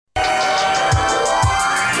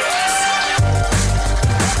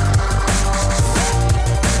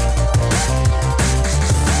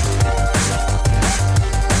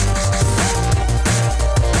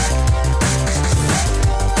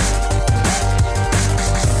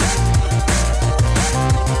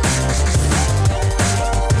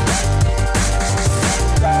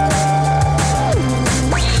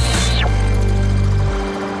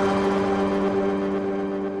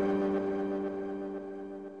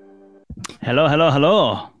Hello, hello,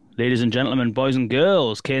 hello, ladies and gentlemen, boys and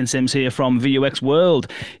girls. Kane Sims here from VUX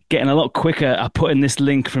World. Getting a lot quicker at putting this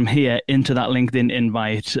link from here into that LinkedIn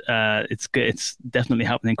invite. It's definitely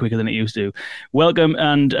happening quicker than it used to. Welcome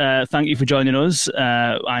and thank you for joining us.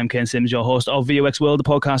 I'm Kane Sims, your host of VUX World, the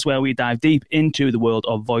podcast where we dive deep into the world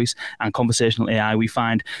of voice and conversational AI. We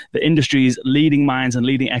find the industry's leading minds and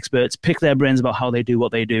leading experts, pick their brains about how they do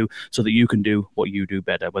what they do so that you can do what you do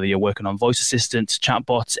better. Whether you're working on voice assistants,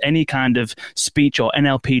 chatbots, any kind of speech or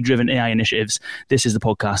NLP-driven AI initiatives, this is the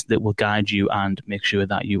podcast that will guide you and make sure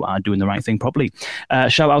that you are doing the right thing properly.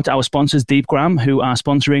 Shout out to our sponsors, Deepgram, who are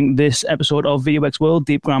sponsoring this episode of VUX World.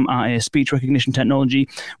 Deepgram are a speech recognition technology.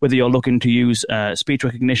 Whether you're looking to use speech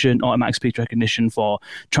recognition, automatic speech recognition for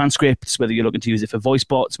transcripts, whether you're looking to use it for voice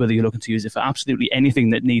bots, whether you're looking to use it for absolutely anything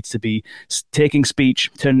that needs to be taking speech,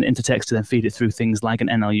 turning it into text, and then feed it through things like an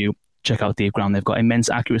NLU, check out Deepgram. They've got immense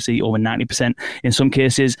accuracy, over 90%. In some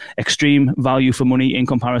cases, extreme value for money in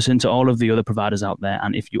comparison to all of the other providers out there.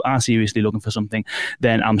 And if you are seriously looking for something,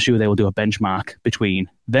 then I'm sure they will do a benchmark between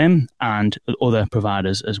them and other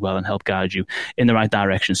providers as well and help guide you in the right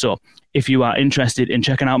direction. So if you are interested in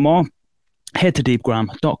checking out more, head to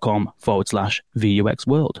deepgram.com/VUX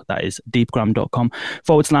World. That is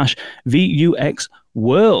deepgram.com/VUX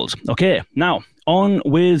World. Okay, now on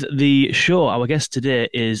with the show. Our guest today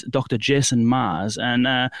is Dr. Jason Mars. And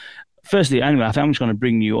firstly, anyway, I think I'm just going to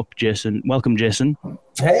bring you up, Jason. Welcome, Jason.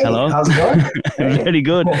 Hey, hello. How's it going? Very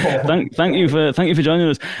good. Thank you for joining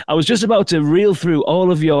us. I was just about to reel through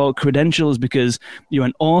all of your credentials because you're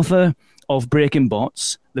an author of Breaking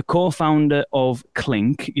Bots, the co-founder of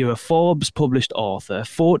Clink. You're a Forbes published author,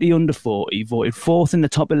 40 under 40, voted fourth in the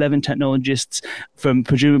top 11 technologists from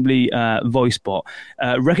presumably VoiceBot,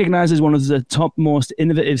 recognized as one of the top most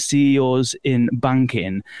innovative CEOs in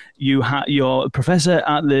banking. You're a professor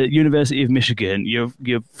at the University of Michigan. You're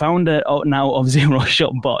founder now of Zero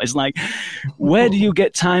Shot Bot. It's like, where do you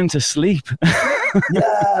get time to sleep?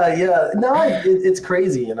 Yeah. No, it's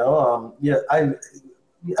crazy, you know.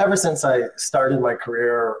 Ever since I started my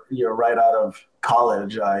career, right out of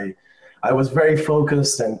college, I was very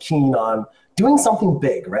focused and keen on doing something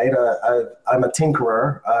big, right? I'm a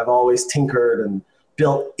tinkerer. I've always tinkered and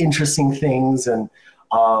built interesting things and,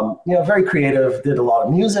 very creative, did a lot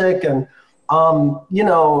of music. And, I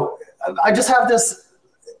just have this,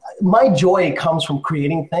 my joy comes from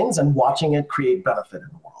creating things and watching it create benefit in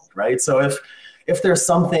the world, right? So if there's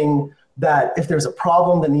something if there's a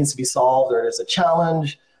problem that needs to be solved or there's a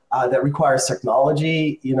challenge that requires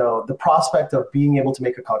technology, the prospect of being able to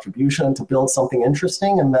make a contribution to build something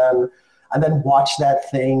interesting and then watch that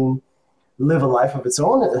thing live a life of its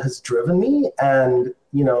own has driven me. And,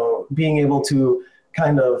 being able to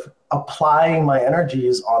kind of apply my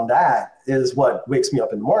energies on that is what wakes me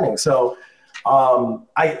up in the morning. So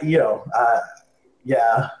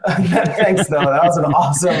yeah. Thanks, though. That was an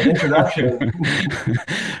awesome introduction.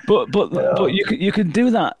 but you can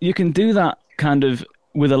do that. You can do that kind of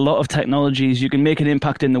with a lot of technologies. You can make an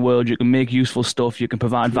impact in the world. You can make useful stuff. You can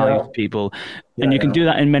provide value to people, and you can do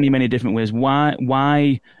that in many, many different ways.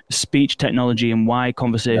 Why speech technology and why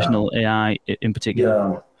conversational AI in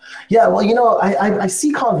particular? Yeah. Well, I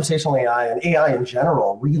see conversational AI and AI in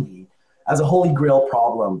general really as a holy grail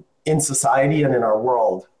problem in society and in our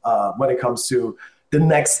world when it comes to the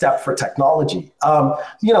next step for technology.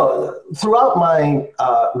 Throughout my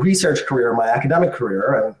research career, my academic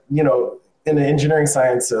career, and, in the engineering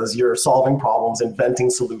sciences, you're solving problems, inventing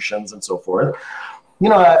solutions, and so forth.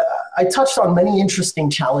 I touched on many interesting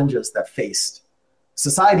challenges that faced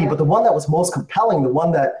society, but the one that was most compelling, the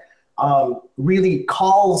one that really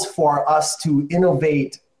calls for us to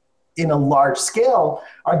innovate in a large scale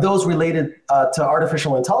are those related to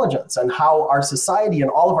artificial intelligence and how our society and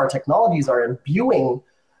all of our technologies are imbuing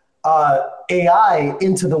AI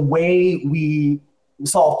into the way we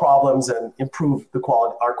solve problems and improve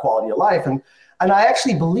our quality of life. And I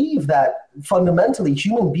actually believe that fundamentally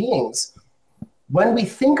human beings, when we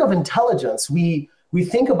think of intelligence, we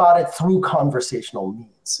think about it through conversational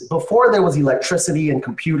means. Before there was electricity and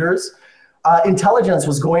computers, intelligence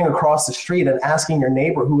was going across the street and asking your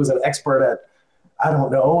neighbor who was an expert at, I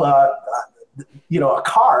don't know, a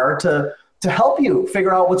car to help you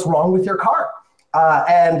figure out what's wrong with your car.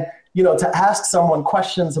 And to ask someone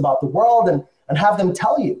questions about the world and have them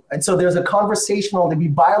tell you. And so there's a conversational, we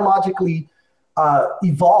biologically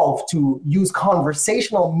evolved to use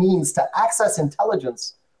conversational means to access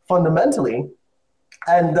intelligence fundamentally.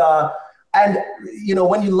 And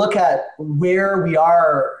when you look at where we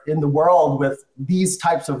are in the world with these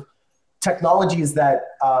types of technologies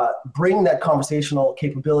that bring that conversational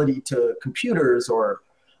capability to computers or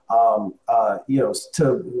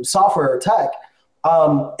to software or tech,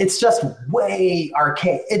 it's just way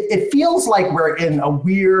archaic. It feels like we're in a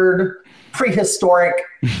weird prehistoric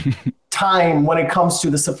time when it comes to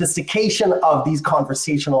the sophistication of these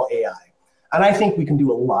conversational AI. And I think we can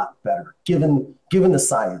do a lot better given the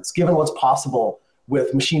science, given what's possible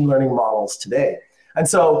with machine learning models today. And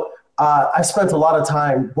so I've spent a lot of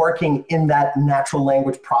time working in that natural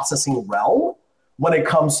language processing realm when it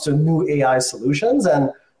comes to new AI solutions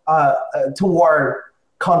and toward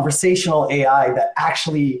conversational AI that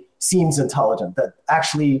actually seems intelligent, that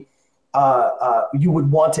actually you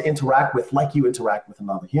would want to interact with like you interact with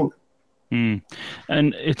another human. And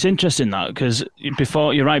it's interesting that because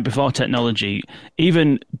before technology,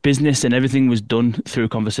 even business and everything was done through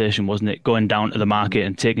conversation, wasn't it? Going down to the market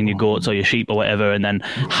and taking your goats or your sheep or whatever, and then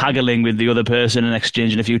haggling with the other person and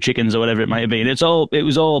exchanging a few chickens or whatever it might have been. It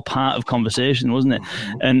was all part of conversation, wasn't it?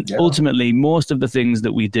 And ultimately, most of the things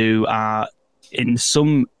that we do are in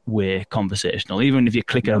some way conversational. Even if you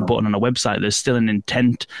click a button on a website, there's still an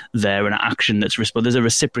intent there and an action that's there's a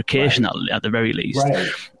reciprocation at the very least. Right.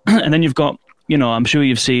 And then you've got, I'm sure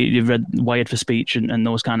you've read Wired for Speech and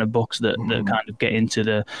those kind of books that kind of get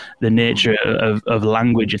into the nature of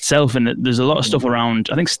language itself. And there's a lot of stuff around,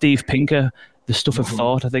 I think Steve Pinker, The Stuff of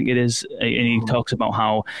Thought, I think it is, and he talks about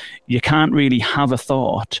how you can't really have a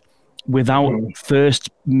thought without first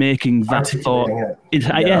making that thought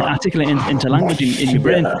articulate into language in your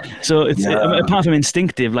brain. So it's apart from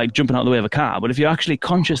instinctive, like jumping out of the way of a car, but if you're actually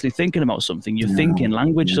consciously thinking about something, you're thinking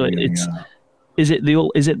language. So do you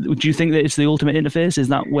think that it's the ultimate interface? Is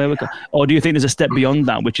that where or do you think there's a step beyond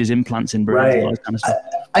that, which is implants in brains and all that kind of stuff?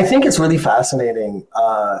 I think it's really fascinating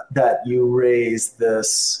that you raise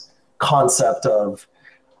this concept of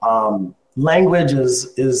language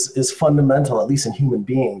is fundamental, at least in human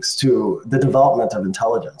beings, to the development of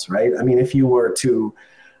intelligence, right? I mean, if you were to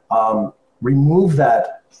remove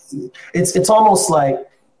that, it's almost like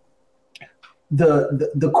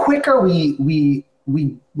the quicker we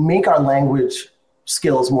make our language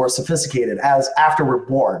skills more sophisticated after we're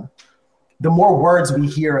born, the more words we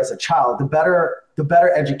hear as a child, the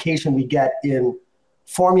better education we get in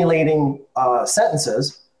formulating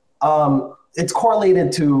sentences. It's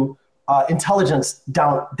correlated to intelligence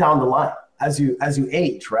down the line as you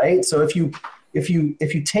age, right? So if you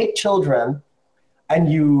take children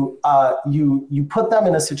and you put them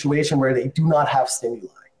in a situation where they do not have stimuli,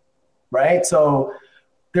 right? So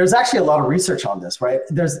there's actually a lot of research on this, right?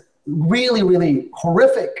 There's really, really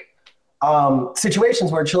horrific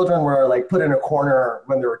situations where children were like put in a corner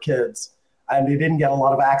when they were kids and they didn't get a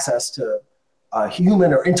lot of access to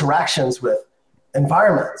human or interactions with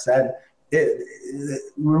environments. And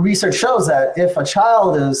research shows that if a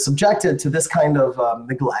child is subjected to this kind of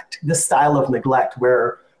neglect, this style of neglect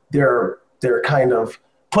where they're kind of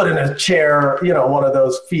put in a chair, one of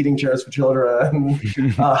those feeding chairs for children,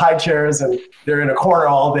 high chairs, and they're in a corner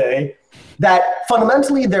all day, that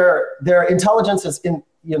fundamentally their intelligence is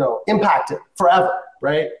impacted forever,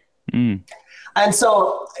 right? And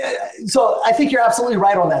so I think you're absolutely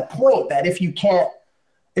right on that point, that if you can't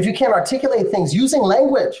articulate things using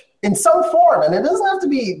language in some form, and it doesn't have to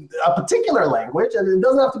be a particular language, and it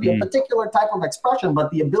doesn't have to be a particular type of expression, but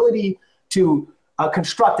the ability to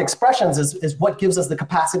construct expressions is what gives us the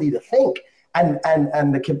capacity to think and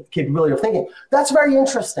the capability of thinking. That's very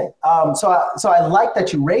interesting. So I like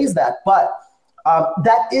that you raised that, but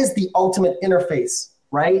that is the ultimate interface,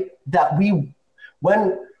 right? That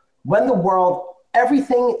when the world,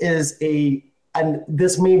 everything is and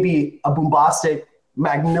this may be a bombastic,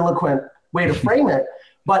 magniloquent way to frame it,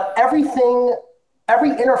 but every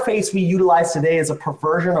interface we utilize today is a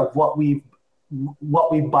perversion of what we've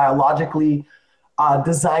biologically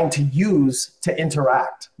designed to use to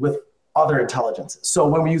interact with other intelligences. So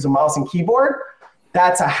when we use a mouse and keyboard,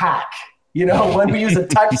 that's a hack. When we use a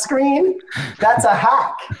touch screen, that's a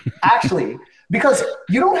hack, actually. Because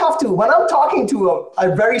you don't have to, when I'm talking to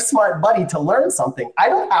a very smart buddy to learn something, I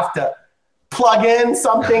don't have to plug in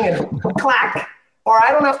something and clack, or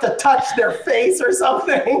I don't have to touch their face or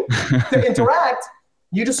something to interact.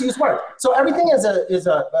 You just use words. So everything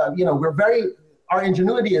our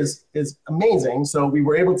ingenuity is amazing. So we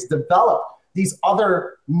were able to develop these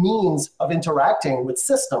other means of interacting with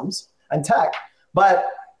systems and tech, but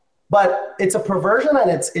it's a perversion, and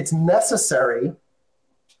it's necessary.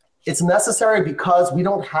 It's necessary because we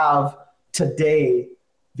don't have today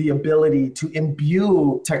the ability to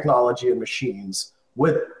imbue technology and machines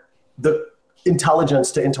with the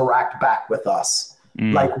intelligence to interact back with us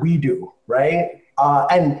like we do, right?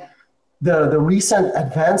 And the recent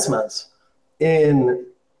advancements in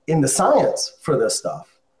the science for this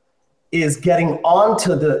stuff is getting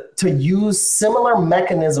onto to use similar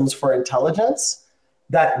mechanisms for intelligence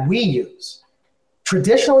that we use.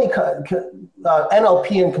 Traditionally,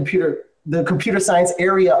 NLP and the computer science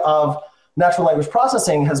area of natural language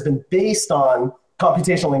processing has been based on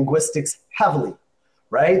computational linguistics heavily,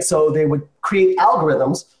 right? So they would create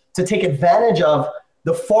algorithms to take advantage of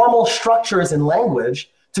the formal structures in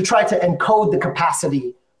language to try to encode the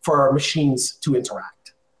capacity for machines to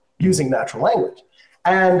interact using natural language.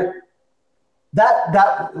 And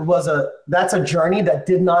that's a journey that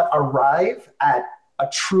did not arrive at a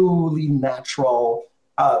truly natural,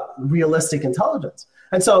 realistic intelligence.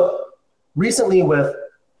 And so recently with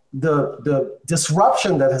the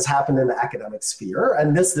disruption that has happened in the academic sphere,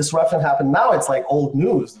 and this disruption happened now, it's like old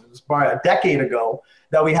news. It was probably a decade ago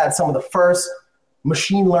that we had some of the first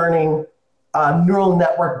machine learning, neural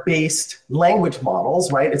network-based language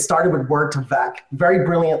models, right? It started with Word2Vec, very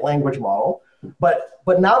brilliant language model.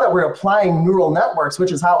 But now that we're applying neural networks,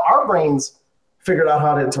 which is how our brains figured out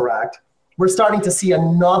how to interact, we're starting to see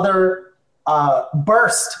another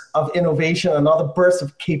burst of innovation, another burst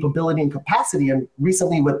of capability and capacity. And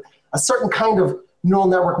recently with a certain kind of neural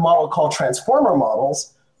network model called transformer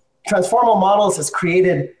models, transformer models has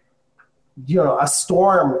created, a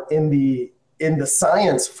storm in the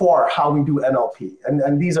science for how we do NLP.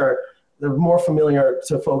 And these are more familiar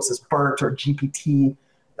to folks as BERT or GPT.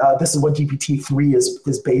 This is what GPT-3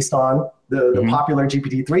 is based on, the popular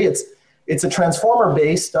GPT-3. It's a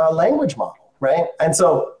transformer-based language model, right? And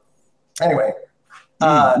so, anyway.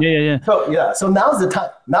 So now's the time.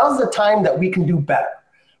 Now's the time that we can do better.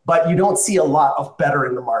 But you don't see a lot of better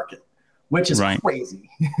in the market, which is crazy.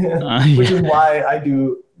 Which is why I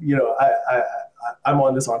do, I'm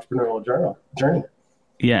on this entrepreneurial journey.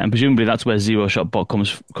 Yeah, and presumably that's where Zero Shot Bot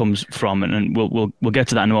comes from, and we'll get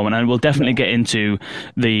to that in a moment, and we'll definitely get into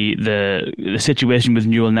the situation with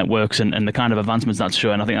neural networks and the kind of advancements that's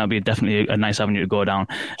showing. I think that'll be definitely a nice avenue to go down.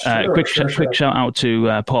 Quick shout out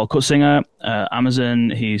to Paul Cutsinger,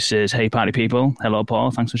 Amazon. He says, "Hey, party people!" Hello,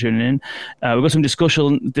 Paul. Thanks for tuning in. We've got some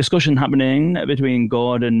discussion happening between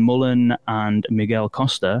Gordon Mullen and Miguel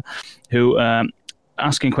Costa, who.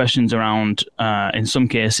 Asking questions around, in some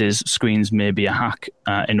cases, screens may be a hack.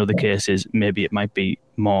 In other cases, maybe it might be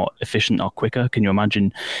more efficient or quicker. Can you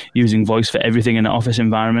imagine using voice for everything in an office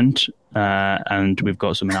environment? And we've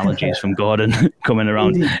got some analogies from Gordon coming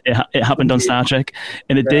around. It happened on Star Trek,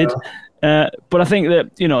 and it did. But I think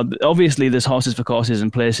that, obviously there's horses for courses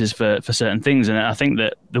and places for certain things. And I think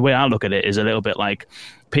that the way I look at it is a little bit like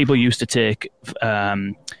people used to take,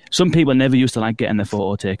 some people never used to like getting their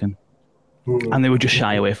photo taken. And they would just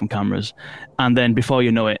shy away from cameras. And then before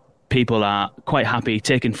you know it, people are quite happy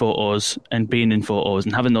taking photos and being in photos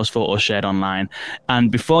and having those photos shared online. And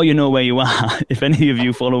before you know where you are, if any of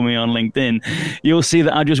you follow me on LinkedIn, you'll see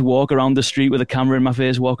that I just walk around the street with a camera in my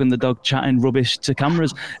face, walking the dog, chatting rubbish to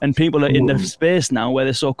cameras. And people are in the space now where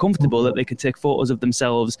they're so comfortable that they can take photos of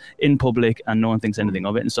themselves in public and no one thinks anything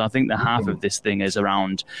of it. And so I think the half of this thing is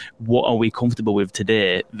around what are we comfortable with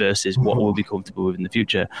today versus what we'll be comfortable with in the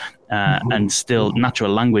future. And still,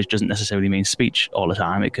 natural language doesn't necessarily mean speech all the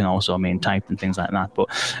time. It can also mean typed and things like that. But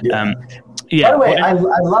By the way, I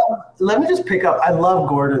love. Let me just pick up. I love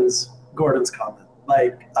Gordon's comment.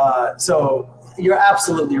 So you're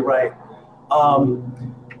absolutely right. And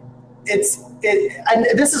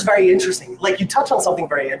this is very interesting. Like you touch on something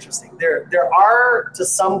very interesting. There are to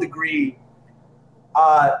some degree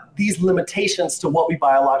these limitations to what we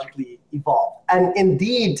biologically evolved. And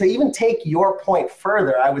indeed, to even take your point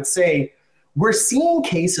further, I would say we're seeing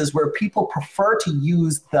cases where people prefer to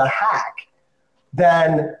use the hack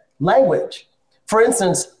than language. For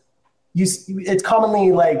instance, it's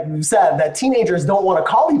commonly, like you said, that teenagers don't want to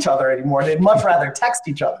call each other anymore. They'd much rather text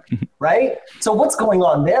each other, right? So what's going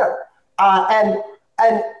on there? And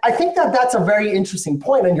I think that's a very interesting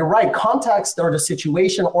point. And you're right, context or the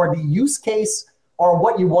situation or the use case or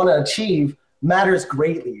what you want to achieve matters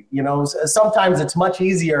greatly. Sometimes it's much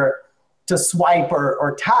easier to swipe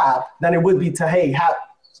or tap than it would be to,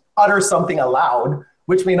 utter something aloud,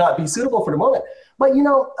 which may not be suitable for the moment. But,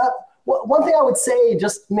 one thing I would say,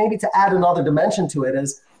 just maybe to add another dimension to it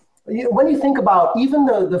is, when you think about even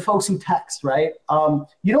the folks who text, right?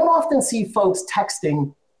 You don't often see folks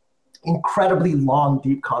texting incredibly long,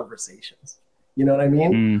 deep conversations. You know what I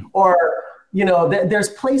mean? Or, there's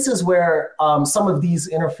places where some of these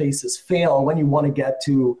interfaces fail when you want to get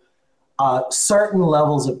to certain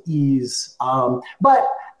levels of ease. But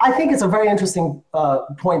I think it's a very interesting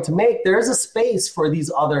point to make. There is a space for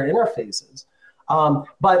these other interfaces.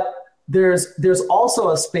 But there's also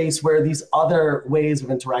a space where these other ways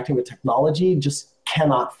of interacting with technology just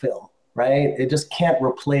cannot fill, right? It just can't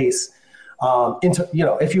replace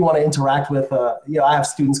If you want to interact with, I have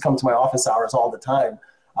students come to my office hours all the time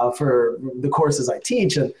for the courses I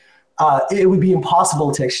teach, and it would be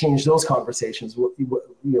impossible to exchange those conversations,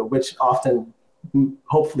 which often,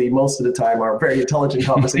 hopefully most of the time, are very intelligent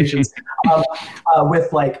conversations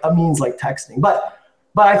with like a means like texting. But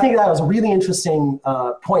I think that was a really interesting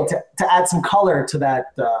point to add some color to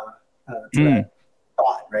that that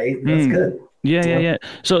thought, right? That's good. Yeah.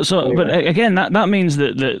 So, anyway. But again, that means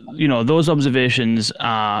that those observations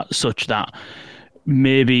are such that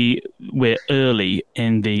maybe we're early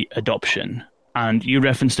in the adoption. And you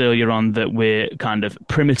referenced earlier on that we're kind of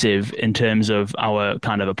primitive in terms of our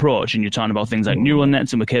kind of approach. And you're talking about things like neural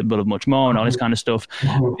nets and we're capable of much more and all this kind of stuff.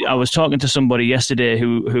 I was talking to somebody yesterday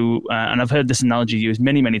who and I've heard this analogy used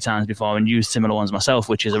many, many times before and used similar ones myself,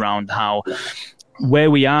 which is around how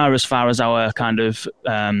where we are as far as our kind of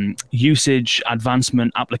usage,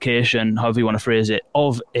 advancement, application, however you want to phrase it,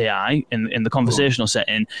 of AI in the conversational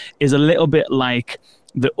setting is a little bit like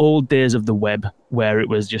the old days of the web, where it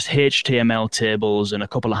was just HTML tables and a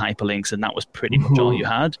couple of hyperlinks, and that was pretty much all you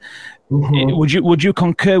had. Would you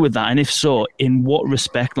concur with that? And if so, in what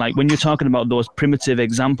respect? Like when you're talking about those primitive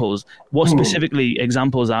examples, what specifically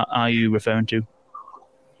examples are you referring to?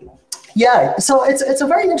 Yeah, so it's a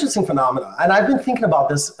very interesting phenomenon, and I've been thinking about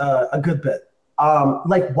this a good bit.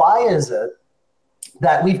 Why is it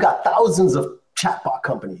that we've got thousands of chatbot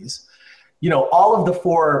companies? All of the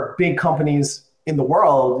 4 big companies in the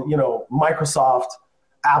world, Microsoft,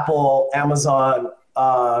 Apple, Amazon,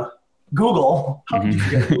 Google. How did you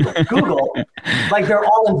forget Google? Like they're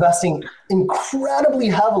all investing incredibly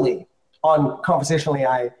heavily on conversational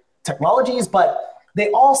AI technologies, but they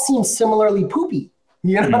all seem similarly poopy.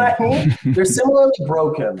 You know what I mean? They're similarly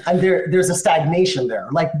broken, and there's a stagnation there.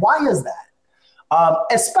 Like, why is that?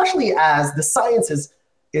 Especially as the science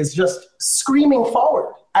is just screaming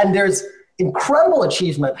forward, and there's incredible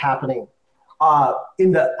achievement happening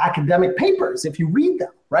in the academic papers if you read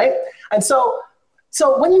them, right? And so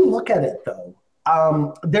when you look at it, though,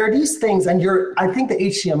 there are these things, and I think the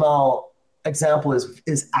HTML example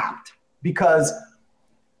is apt because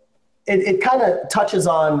it kind of touches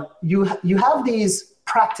on you have these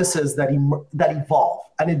practices that evolve,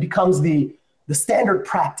 and it becomes the standard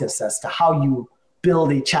practice as to how you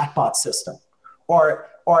build a chatbot system or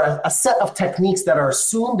a set of techniques that are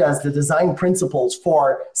assumed as the design principles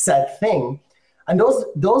for said thing. And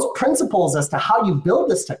those principles as to how you build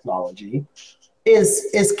this technology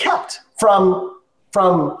is kept from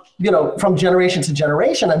generation to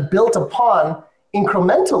generation and built upon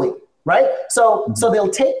incrementally, right? So they'll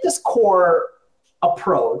take this core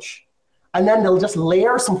approach and then they'll just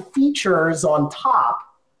layer some features on top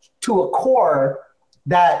to a core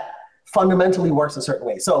that fundamentally works a certain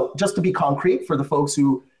way. So just to be concrete for the folks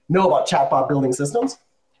who know about chatbot building systems,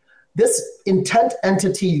 this intent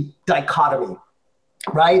entity dichotomy,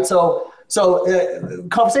 right? So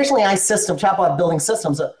conversational AI system, chatbot building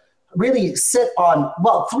systems really sit on,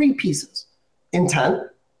 3 pieces: intent,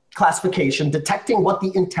 classification, detecting what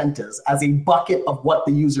the intent is as a bucket of what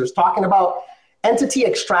the user is talking about; entity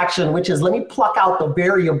extraction, which is let me pluck out the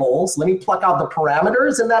variables, let me pluck out the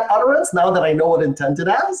parameters in that utterance now that I know what intent it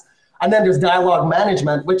has. And then there's dialogue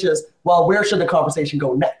management, which is, where should the conversation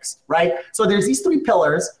go next, right? So there's these 3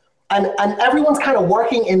 pillars, and everyone's kind of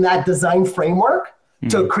working in that design framework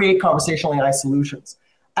to create conversational AI solutions.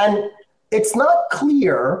 And it's not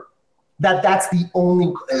clear that that's the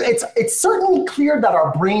only, it's certainly clear that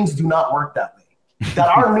our brains do not work that way, that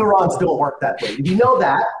our neurons don't work that way. We know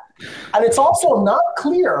that. And it's also not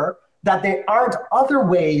clear that there aren't other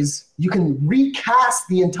ways you can recast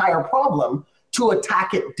the entire problem to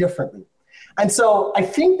attack it differently. And so I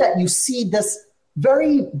think that you see this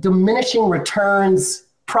very diminishing returns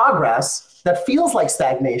progress that feels like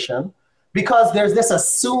stagnation because there's this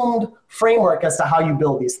assumed framework as to how you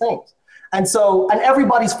build these things. And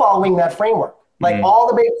everybody's following that framework. Like all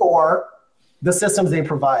the big 4, the systems they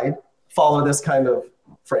provide follow this kind of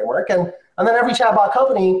framework. And then every chatbot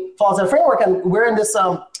company follows that framework, and we're in this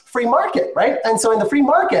free market, right? And so in the free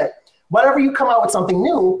market, whenever you come out with something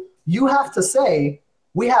new, you have to say,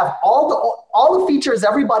 we have all the features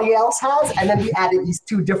everybody else has, and then we added these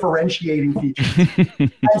 2 differentiating features.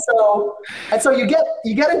 and so you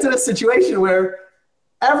get into this situation where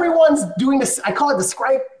everyone's doing this. I call it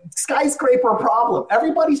the skyscraper problem.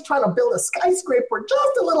 Everybody's trying to build a skyscraper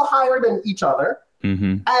just a little higher than each other.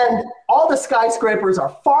 And all the skyscrapers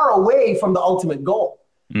are far away from the ultimate goal.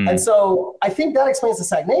 And so I think that explains the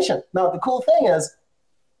stagnation. Now, the cool thing is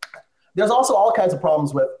there's also all kinds of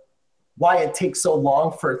problems with why it takes so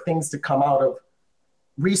long for things to come out of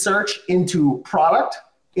research into product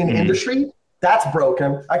in industry. That's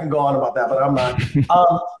broken. I can go on about that, but I'm not.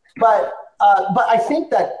 But I think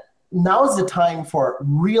that now is the time for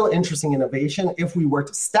real interesting innovation. If we were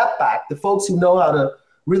to step back, the folks who know how to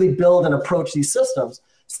really build and approach these systems,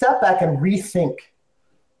 step back and rethink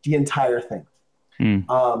the entire thing. And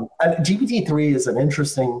GPT-3 is an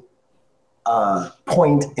interesting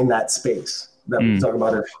point in that space that we talk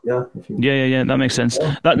about it. Yeah. That makes sense.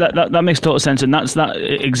 That makes total sense, and that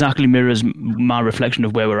exactly mirrors my reflection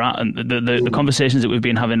of where we're at. And the conversations that we've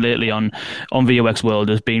been having lately on VOX World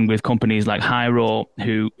has been with companies like Hyro,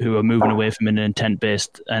 who are moving away from an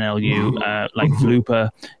intent-based NLU, like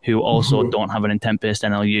Vlooper, who also don't have an intent-based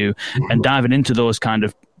NLU, and diving into those kind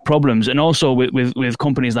of problems, and also with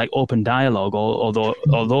companies like Open Dialogue,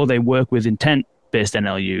 although they work with intent-based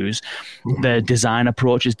NLUs, their design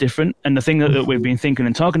approach is different. And the thing that we've been thinking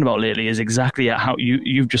and talking about lately is exactly how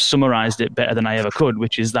you've just summarized it better than I ever could,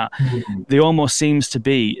 which is that there almost seems to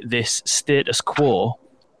be this status quo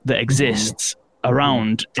that exists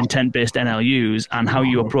around intent-based NLUs and how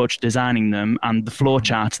you approach designing them, and the flow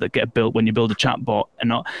charts that get built when you build a chatbot,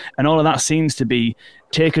 and all of that seems to be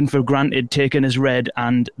taken for granted, taken as read,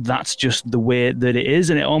 and that's just the way that it is.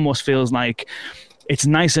 And it almost feels like it's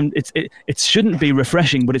nice, and it shouldn't be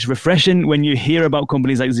refreshing, but it's refreshing when you hear about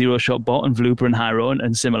companies like Zero Shot Bot and Vlooper and Hyro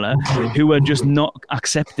and similar, who are just not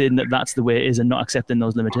accepting that that's the way it is and not accepting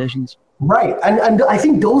those limitations. Right. And I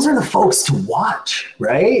think those are the folks to watch,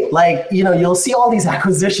 right? Like, you'll see all these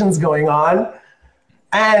acquisitions going on,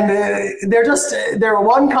 and they're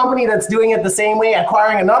one company that's doing it the same way,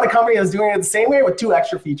 acquiring another company that's doing it the same way with 2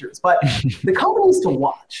 extra features. But the companies to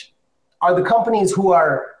watch are the companies who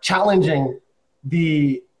are challenging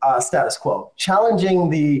the status quo, challenging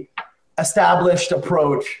the established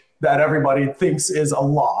approach that everybody thinks is a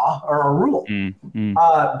law or a rule,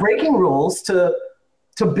 breaking rules to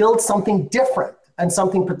build something different and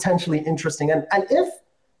something potentially interesting. And if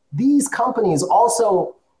these companies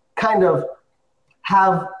also kind of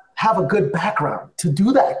have a good background to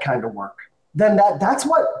do that kind of work, then that's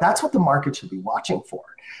what the market should be watching for.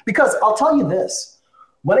 Because I'll tell you this,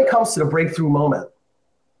 when it comes to the breakthrough moment,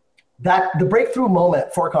 that the breakthrough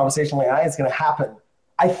moment for conversational AI is going to happen,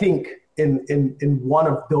 I think, in one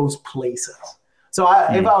of those places. So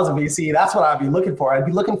if I was a VC, that's what I'd be looking for. I'd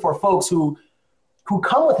be looking for folks who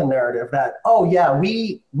come with a narrative that, oh yeah,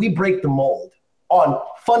 we break the mold on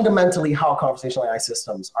fundamentally how conversational AI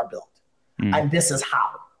systems are built. And this is how.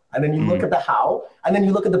 And then you look at the how, and then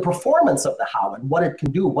you look at the performance of the how and what it can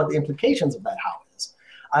do, what the implications of that how is.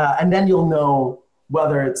 And then you'll know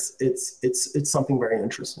whether it's something very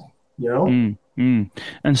interesting. And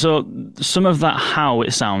so some of that how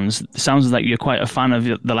it sounds like you're quite a fan of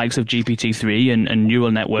the likes of GPT-3 and neural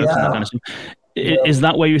networks and that kind of stuff. Is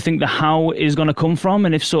that where you think the how is going to come from?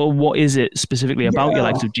 And if so, what is it specifically about your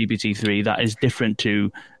likes of GPT-3 that is different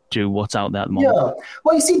to what's out there at the moment? Yeah.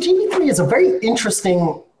 Well, you see, GPT-3 is a very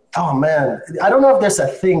interesting, oh man, I don't know if there's a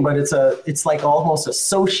thing, but it's like almost a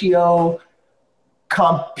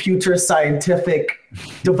socio-computer scientific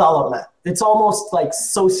development. It's almost like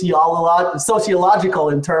sociological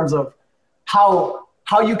in terms of how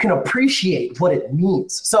you can appreciate what it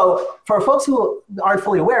means. So for folks who aren't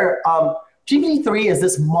fully aware, GPT-3 is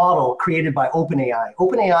this model created by OpenAI.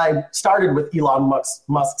 OpenAI started with Elon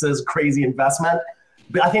Musk's crazy investment.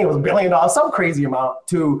 I think it was $1 billion, some crazy amount,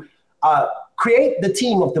 to create the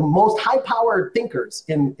team of the most high-powered thinkers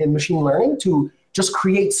in machine learning to just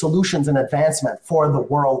create solutions and advancement for the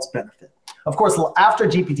world's benefit. Of course, after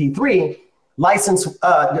GPT-3,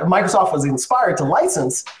 Microsoft was inspired to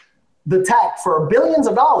license the tech for $1 billion,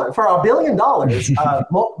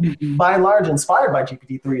 by and large inspired by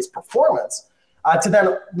GPT-3's performance, to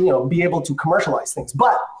then be able to commercialize things.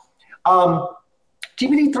 But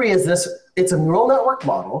GPT-3 is it's a neural network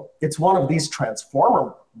model. It's one of these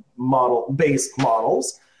transformer based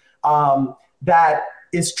models that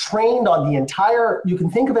is trained on the entire, you can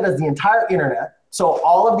think of it as the entire internet. So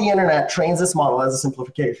all of the internet trains this model as a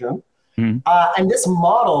simplification. And this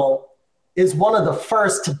model is one of the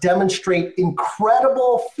first to demonstrate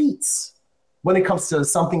incredible feats when it comes to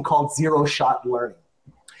something called zero-shot learning.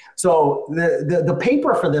 So the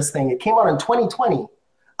paper for this thing, it came out in 2020,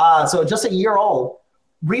 so just a year old,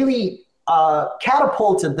 really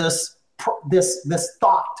catapulted this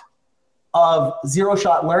thought of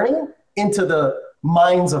zero-shot learning into the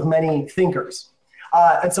minds of many thinkers.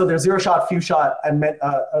 And so there's zero-shot, few-shot, and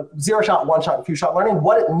zero-shot, one-shot, and few-shot learning.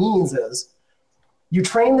 What it means is you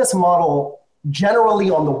train this model generally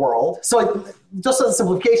on the world. So just as a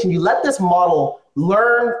simplification, you let this model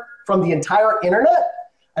learn from the entire internet,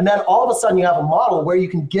 and then all of a sudden you have a model where you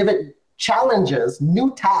can give it challenges,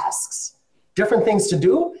 new tasks different things to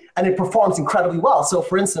do, and it performs incredibly well. So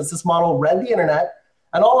for instance, this model read the internet,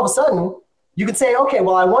 and all of a sudden you could say, okay,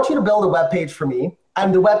 well, I want you to build a web page for me,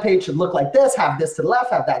 and the web page should look like this, have this to the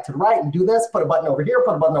left, have that to the right, and do this, put a button over here,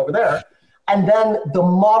 put a button over there. And then the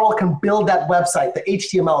model can build that website, the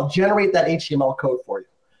HTML, generate that HTML code for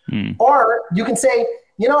you. Or you can say,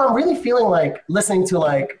 I'm really feeling like listening to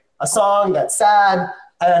like a song that's sad,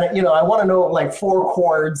 and I want to know like 4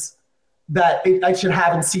 chords that I should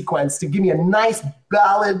have in sequence to give me a nice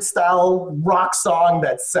ballad style rock song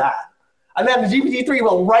that's sad. And then the GPT-3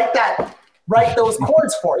 will write those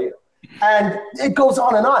chords for you. And it goes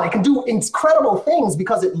on and on. It can do incredible things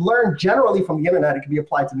because it learned generally from the internet. It can be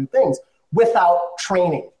applied to new things without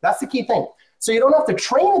training. That's the key thing. So you don't have to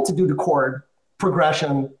train it to do the chord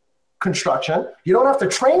progression construction. You don't have to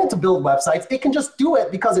train it to build websites. It can just do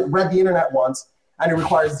it because it read the internet once, and it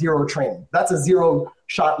requires zero training. That's a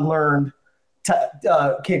zero-shot learned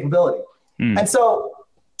capability. And so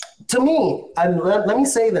to me, and let me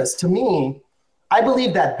say this, to me, I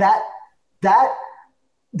believe that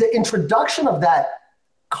the introduction of that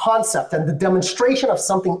concept and the demonstration of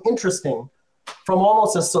something interesting from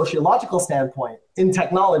almost a sociological standpoint in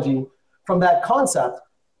technology from that concept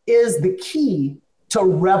is the key to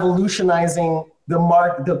revolutionizing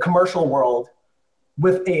the commercial world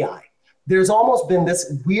with AI. There's almost been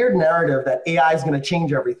this weird narrative that AI is going to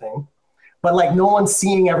change everything, but like no one's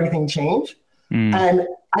seeing everything change. And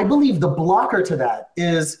I believe the blocker to that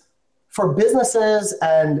is for businesses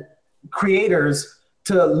and creators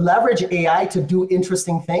to leverage AI to do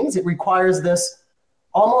interesting things. It requires this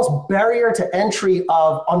almost barrier to entry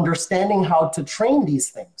of understanding how to train these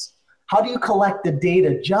things. How do you collect the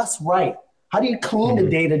data just right? How do you clean the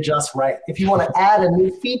data just right? If you want to add a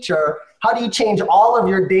new feature, how do you change all of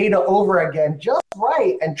your data over again just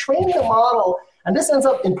right and train the model? And this ends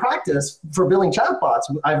up in practice for building chatbots.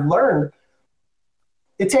 I've learned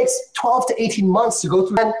it takes 12 to 18 months to go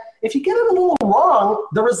through. And if you get it a little wrong,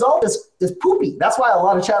 the result is poopy. That's why a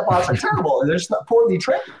lot of chatbots are terrible. They're just not poorly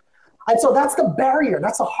trained. And so that's the barrier.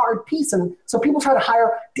 That's a hard piece. And so people try to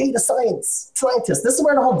hire data scientists. This is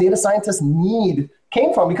where the whole data scientist need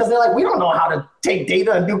came from, because they're like, we don't know how to take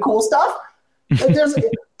data and do cool stuff. And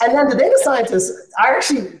then the data scientists are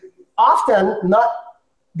actually often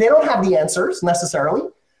they don't have the answers necessarily.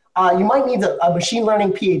 You might need a machine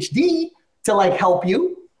learning PhD to like help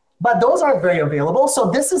you, but those aren't very available. So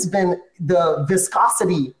this has been the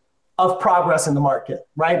viscosity of progress in the market,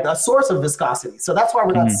 right? A source of viscosity. So that's why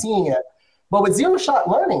we're not seeing it. But with zero-shot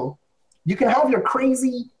learning, you can have your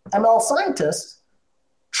crazy ML scientists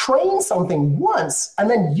train something once, and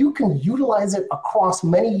then you can utilize it across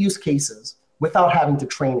many use cases without having to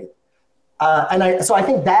train it. So I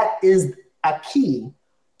think that is a key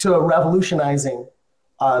to revolutionizing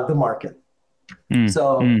the market.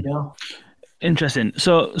 Interesting.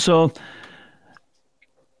 So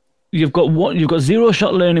you've got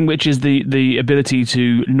zero-shot learning, which is the ability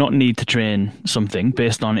to not need to train something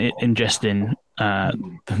based on it ingesting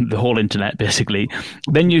the whole internet, basically.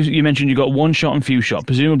 Then you mentioned you got one shot and few shot.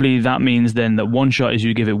 Presumably that means then that one shot is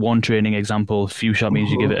you give it one training example, few shot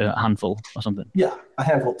means you give it a handful or something. Yeah, a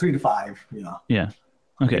handful, 3 to 5. Yeah.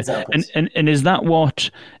 Okay. And is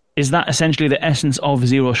that essentially the essence of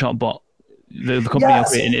zero-shot bot? The company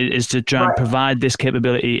operating is to try and provide this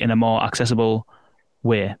capability in a more accessible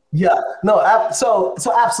way. Yeah, no, so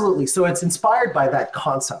absolutely. So it's inspired by that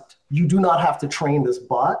concept. You do not have to train this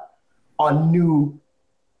bot on new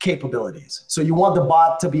capabilities. So you want the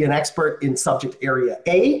bot to be an expert in subject area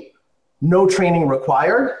A, no training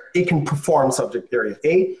required. It can perform subject area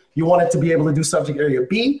A. You want it to be able to do subject area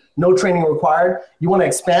B, no training required. You want to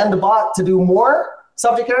expand the bot to do more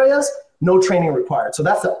subject areas, no training required. So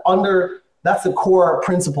that's the core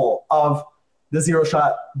principle of the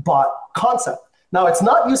zero-shot bot concept. Now, it's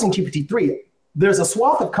not using GPT-3. There's a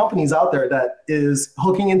swath of companies out there that is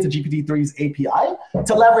hooking into GPT-3's API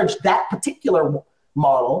to leverage that particular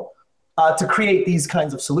model to create these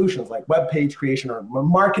kinds of solutions like web page creation or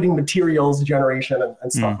marketing materials generation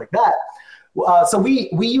and stuff like that. So we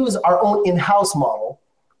use our own in-house model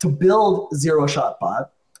to build zero-shot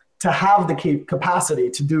bot to have the capacity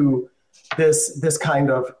to do this kind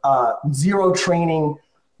of zero training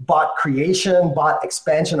bot creation, bot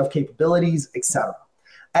expansion of capabilities, etc.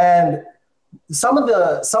 And some of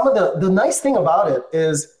the nice thing about it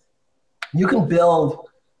is you can build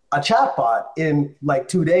a chatbot in like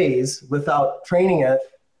 2 days without training it,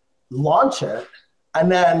 launch it,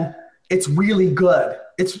 and then it's really good.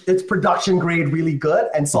 It's production grade, really good,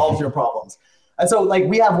 and solves your problems. And so like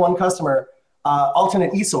we have one customer,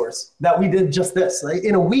 Alternate eSource, that we did just this. Like,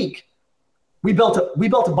 in a week, we built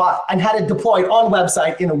a bot and had it deployed on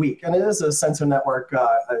website in a week. And it is a Sensor Network,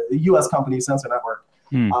 a US company, Sensor Network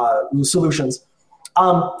Solutions.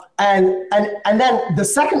 And then the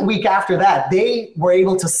second week after that, they were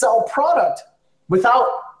able to sell product without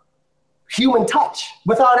human touch,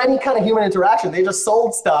 without any kind of human interaction. They just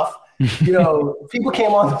sold stuff. People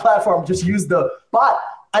came on the platform, just used the bot,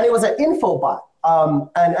 and it was an info bot.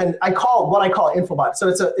 And I call info bot. So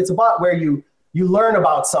it's a bot where you learn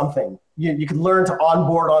about something. You can learn to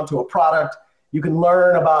onboard onto a product. You can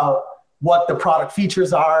learn about what the product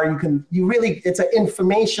features are. It's an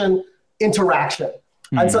information interaction.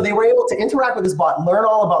 And so they were able to interact with this bot, learn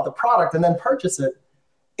all about the product, and then purchase it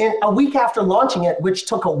in a week after launching it, which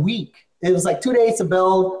took a week. It was like 2 days to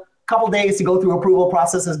build, a couple days to go through approval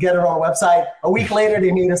processes, get it on a website. A week later,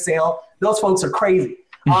 they made a sale. Those folks are crazy.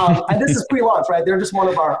 And this is pre-launch, right? They're just one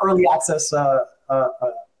of our early access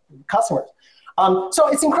customers. So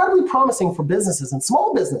it's incredibly promising for businesses and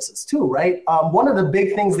small businesses too, right? One of the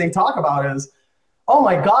big things they talk about is, oh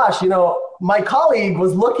my gosh, my colleague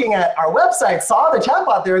was looking at our website, saw the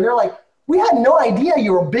chatbot there, and they're like, we had no idea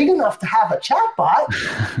you were big enough to have a chatbot.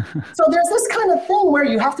 So there's this kind of thing where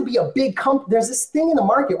you have to be a big company. There's this thing in the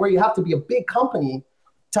market where you have to be a big company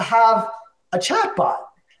to have a chatbot.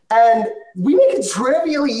 And we make it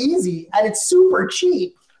trivially easy, and it's super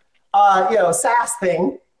cheap. SaaS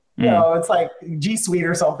thing. It's like G Suite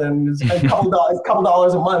or something. It's a couple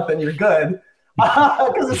dollars a month, and you're good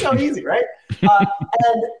because it's so easy, right?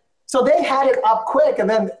 And so they had it up quick, and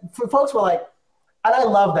then folks were like, and I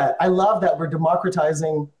love that. I love that we're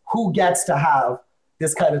democratizing who gets to have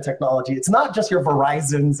this kind of technology. It's not just your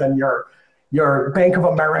Verizons and your Bank of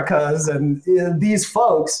Americas and these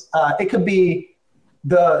folks. It could be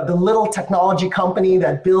the little technology company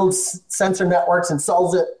that builds sensor networks and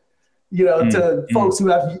sells it, to folks who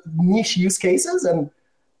have niche use cases, and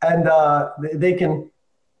they can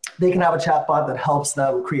have a chatbot that helps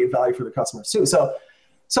them create value for the customers too.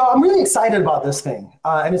 So I'm really excited about this thing,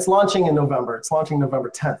 and it's launching in November. It's launching November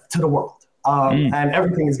 10th to the world, and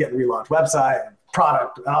everything is getting relaunched: website,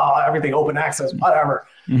 product, everything, open access, whatever.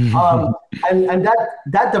 And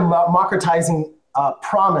that democratizing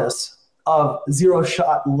promise of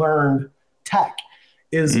zero-shot learned tech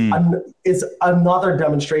is another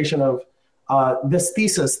demonstration of this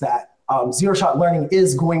thesis that zero-shot learning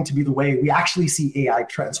is going to be the way we actually see AI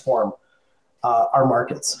transform our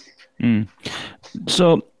markets.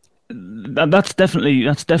 So that's definitely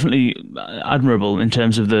admirable in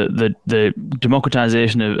terms of the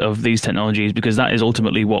democratization of these technologies, because that is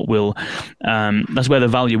ultimately what will that's where the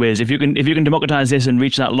value is. If you can democratize this and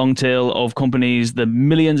reach that long tail of companies, the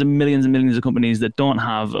millions and millions and millions of companies that don't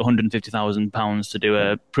have £150,000 to do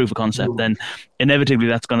a proof of concept, then inevitably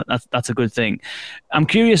that's a good thing. I'm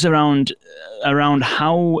curious around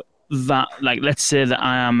how that, like, let's say that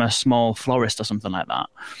I am a small florist or something like that.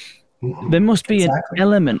 There must be an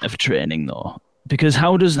element of training, though, because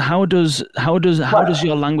how does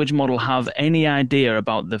your language model have any idea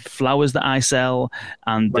about the flowers that I sell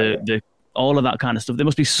and the all of that kind of stuff? There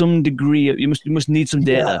must be some degree. You must need some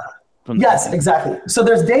data. Yes, exactly. So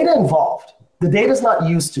there's data involved. The data is not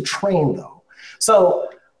used to train, though. So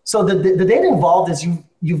the data involved is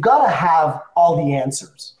you've got to have all the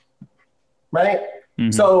answers, right? Mm-hmm.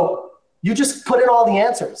 So you just put in all the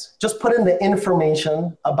answers. Just put in the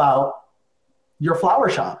information about your flower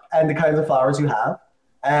shop and the kinds of flowers you have,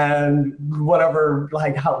 and whatever,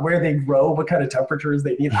 like where they grow, what kind of temperatures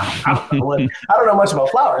they need. I don't know much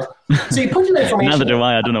about flowers. So you put your information. Neither do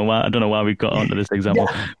I. I don't know why we got onto this example,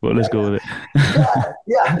 but let's go with it.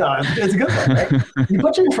 No, it's a good one, right? You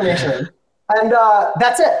put your information in, and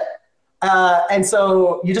that's it. And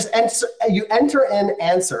so you just enter in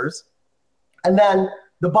answers, and then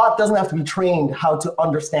the bot doesn't have to be trained how to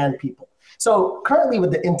understand people. So currently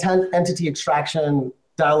with the intent entity extraction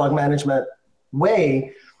dialogue management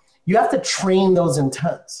way, you have to train those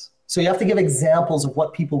intents. So you have to give examples of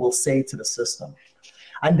what people will say to the system.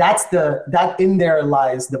 And that in there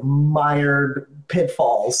lies the mired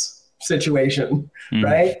pitfalls situation,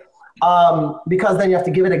 right? Because then you have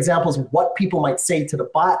to give it examples of what people might say to the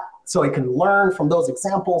bot so it can learn from those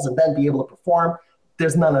examples and then be able to perform.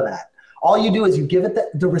 There's none of that. All you do is you give it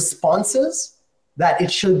the responses that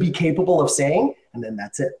it should be capable of saying, and then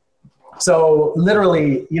that's it. So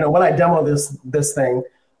literally, when I demo this thing,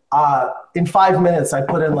 in 5 minutes, I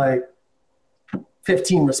put in like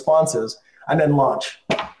 15 responses and then launch.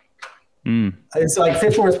 It's like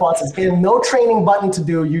 15 responses in, no training button to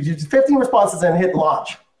do. You do 15 responses and hit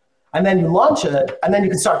launch. And then you launch it, and then you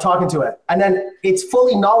can start talking to it. And then it's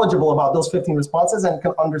fully knowledgeable about those 15 responses and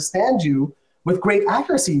can understand you with great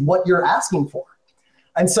accuracy what you're asking for.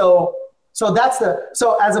 And so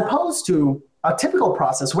So as opposed to a typical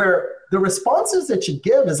process where the responses that you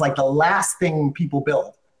give is like the last thing people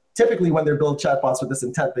build. Typically when they build chatbots with this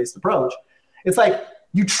intent-based approach, it's like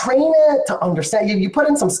you train it to understand. You put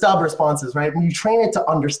in some stub responses, right? And you train it to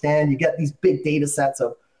understand. You get these big data sets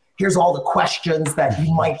of here's all the questions that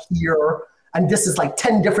you might hear. And this is like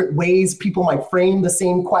 10 different ways people might frame the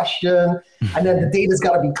same question. And then the data's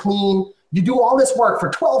got to be clean. You do all this work for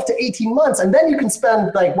 12 to 18 months, and then you can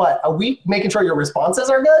spend like a week making sure your responses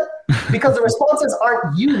are good, because the responses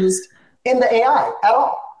aren't used in the AI at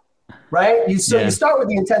all, right? You start with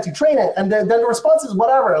the intent, you train it, and then the responses,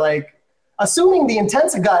 whatever, like assuming the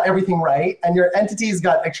intents have got everything right and your entities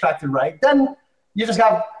got extracted right, then you just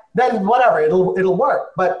have, then whatever, it'll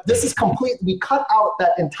work. But this is complete, we cut out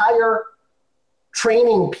that entire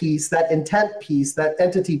training piece, that intent piece, that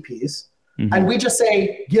entity piece. Mm-hmm. And we just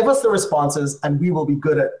say, give us the responses and we will be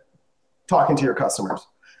good at talking to your customers.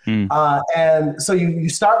 Mm. And so you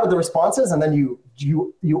start with the responses and then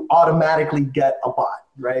you automatically get a bot,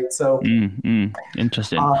 right? So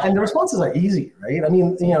interesting. And the responses are easy, right? I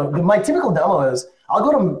mean, my typical demo is I'll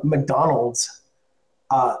go to McDonald's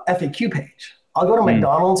FAQ page. I'll go to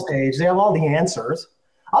McDonald's page. They have all the answers.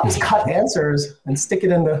 I'll just cut answers and stick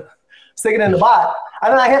it in the bot.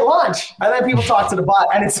 And then I hit launch, and then people talk to the bot,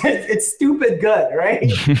 and it's stupid good, right?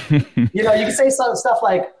 You can say some stuff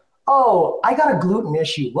like, "Oh, I got a gluten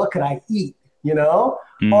issue. What could I eat?" Or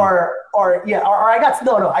I got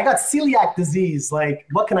celiac disease. Like,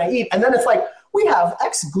 what can I eat? And then it's like, we have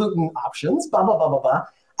X gluten options, blah blah blah blah blah.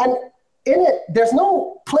 And in it, there's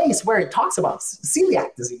no place where it talks about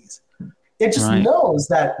celiac disease. It just knows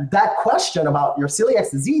that question about your celiac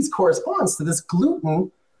disease corresponds to this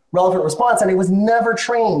gluten relevant response, and it was never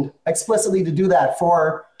trained explicitly to do that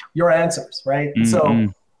for your answers, right? Mm-hmm.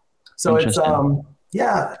 So it's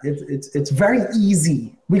very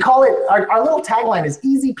easy. We call it, our little tagline is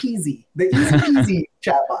easy peasy, the easy peasy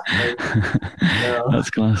chatbot. Right? That's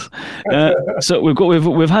class. So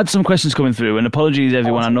we've had some questions coming through, and apologies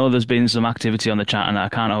everyone. I know there's been some activity on the chat, and I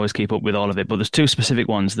can't always keep up with all of it. But there's two specific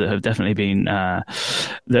ones that have definitely been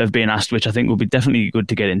asked, which I think will be definitely good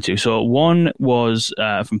to get into. So one was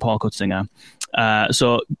from Paul Kutzinger.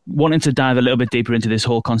 So wanting to dive a little bit deeper into this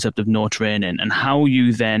whole concept of no training and how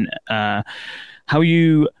you then how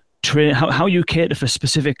you cater for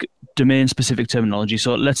specific domain-specific terminology.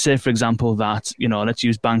 So let's say, for example, that, let's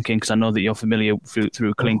use banking, because I know that you're familiar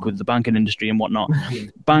through Clink with the banking industry and whatnot.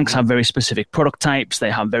 Banks have very specific product types.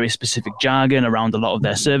 They have very specific jargon around a lot of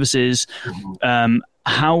their services.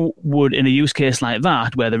 How would, in a use case like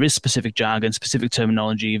that, where there is specific jargon, specific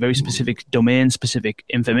terminology, very specific domain-specific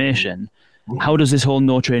information, how does this whole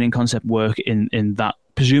no training concept work in that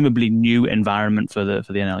presumably new environment for the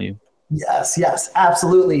NLU? Yes,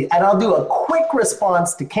 absolutely. And I'll do a quick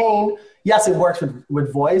response to Kane. Yes, it works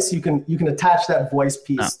with voice. You can attach that voice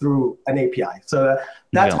piece through an API. So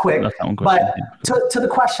that's quick. But to the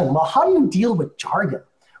question, well, how do you deal with jargon?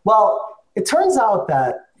 Well, it turns out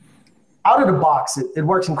that out of the box, it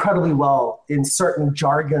works incredibly well in certain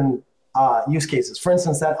jargon use cases. For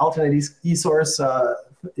instance, that alternate e-source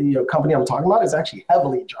company I'm talking about is actually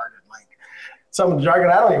heavily jargon. Some of the jargon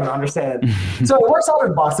I don't even understand. So it works out of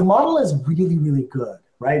the box. The model is really, really good,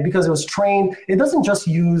 right? Because it was trained. It doesn't just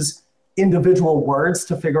use individual words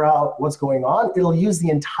to figure out what's going on. It'll use the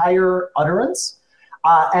entire utterance,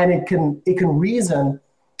 and it can reason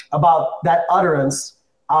about that utterance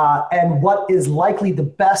and what is likely the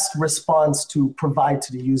best response to provide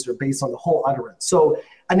to the user based on the whole utterance. So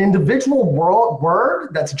an individual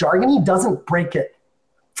word that's jargony doesn't break it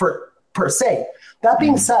per se. That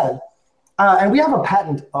being said, and we have a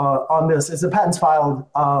patent on this. The patent's filed,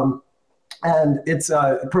 and it's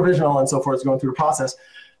provisional and so forth. It's going through the process.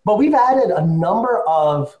 But we've added a number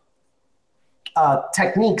of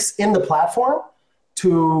techniques in the platform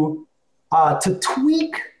to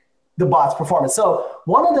tweak the bot's performance. So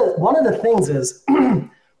one of the things is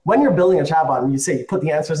when you're building a chatbot and you put the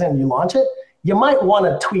answers in and you launch it, you might want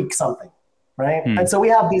to tweak something, right? And so we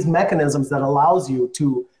have these mechanisms that allows you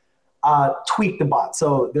to tweak the bot.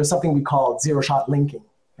 So there's something we call zero-shot linking,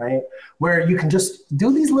 right? Where you can just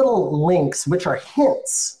do these little links, which are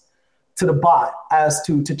hints to the bot as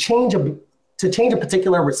to change a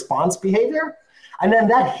particular response behavior. And then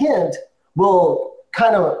that hint will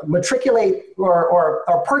kind of matriculate or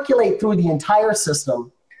percolate through the entire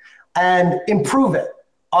system and improve it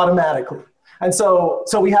automatically. And so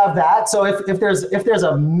we have that. So if there's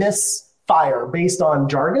a misfire based on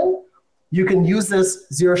jargon, you can use this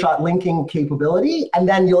zero-shot linking capability, and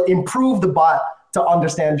then you'll improve the bot to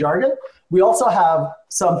understand jargon. We also have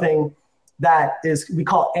something that we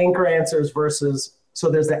call anchor answers versus So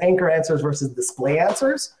there's the anchor answers versus display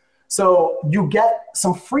answers. So you get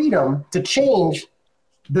some freedom to change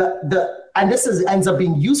and this ends up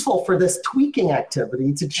being useful for this tweaking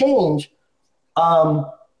activity to change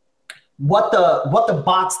what the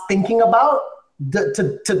bot's thinking about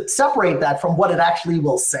to separate that from what it actually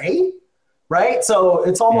will say, right? So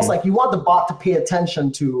it's almost like you want the bot to pay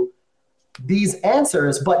attention to these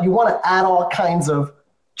answers, but you want to add all kinds of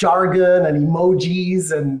jargon and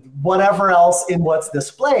emojis and whatever else in what's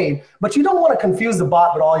displayed, but you don't want to confuse the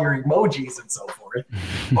bot with all your emojis and so forth,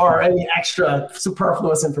 or any extra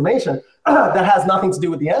superfluous information that has nothing to do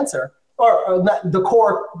with the answer or the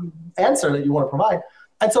core answer that you want to provide.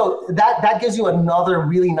 And so that gives you another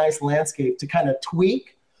really nice landscape to kind of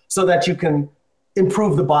tweak so that you can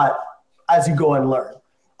improve the bot as you go and learn.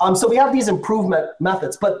 So we have these improvement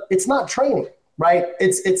methods, but it's not training, right?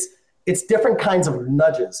 It's different kinds of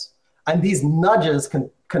nudges. And these nudges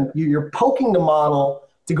you're poking the model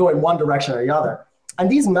to go in one direction or the other. And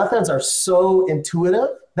these methods are so intuitive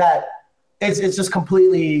that it's just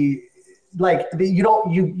completely like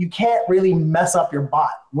you can't really mess up your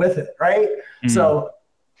bot with it, right? Mm-hmm. So,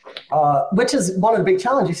 which is one of the big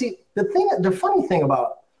challenges. You see, the funny thing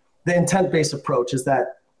about the intent-based approach is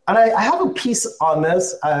that, and I have a piece on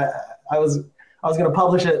this. I was going to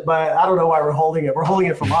publish it, but I don't know why we're holding it. We're holding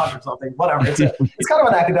it for launch or something. Whatever. It's kind of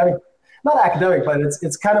an academic, not academic, but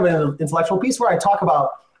it's kind of an intellectual piece where I talk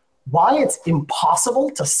about why it's impossible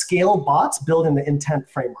to scale bots built in the intent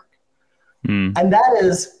framework. Mm. And that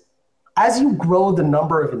is, as you grow the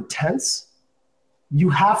number of intents, you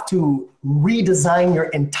have to redesign your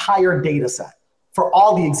entire data set for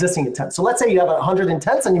all the existing intents. So let's say you have 100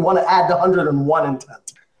 intents and you want to add the 101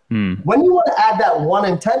 intent. When you want to add that one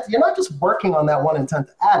intent, you're not just working on that one intent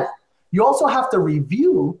to add it. You also have to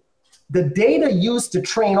review the data used to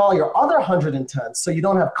train all your other 100 intents so you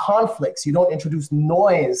don't have conflicts, you don't introduce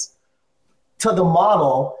noise to the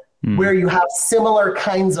model where you have similar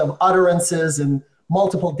kinds of utterances and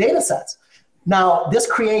multiple data sets. Now, this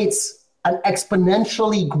creates an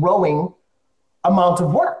exponentially growing amount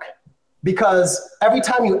of work because every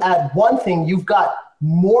time you add one thing, you've got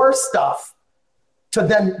more stuff to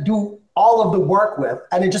then do all of the work with,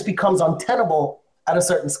 and it just becomes untenable at a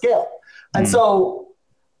certain scale. And so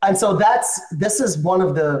this is one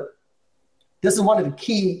of the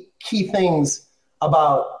key things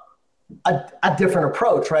about a different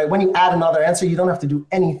approach, right? When you add another answer, you don't have to do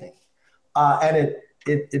anything, and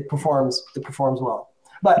it performs well.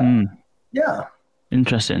 But yeah.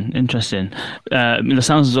 Interesting. It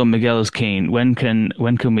sounds as though Miguel is keen. When can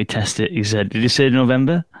we test it? He said, did you say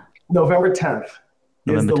November? November 10th.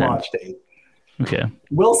 Is the 10th. Launch date. Okay.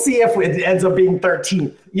 We'll see if it ends up being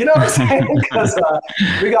 13th. You know what I'm saying? Because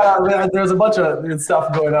there's a bunch of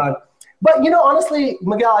stuff going on. But honestly,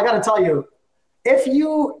 Miguel, I got to tell you, if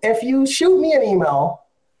you shoot me an email,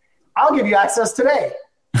 I'll give you access today.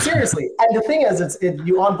 Seriously. And the thing is,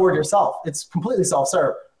 you onboard yourself. It's completely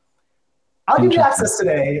self-serve. I'll give you access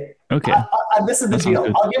today. Okay. And this is the deal.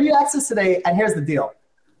 Good. I'll give you access today, and here's the deal.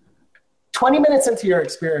 20 minutes into your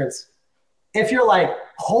experience, if you're like,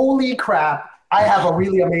 holy crap, I have a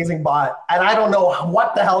really amazing bot, and I don't know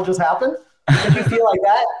what the hell just happened. If you feel like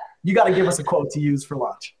that, you got to give us a quote to use for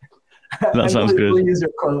launch. That sounds good. We'll use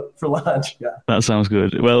your quote for launch. Yeah. That sounds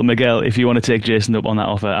good. Well, Miguel, if you want to take Jason up on that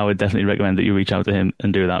offer, I would definitely recommend that you reach out to him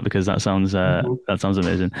and do that because that sounds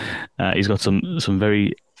amazing. He's got some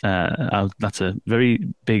very that's a very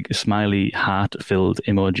big smiley heart-filled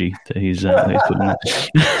emoji that he's putting there.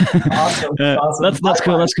 Awesome. That's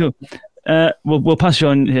cool. That's cool. We'll pass you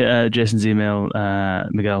on Jason's email,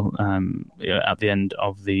 Miguel, at the end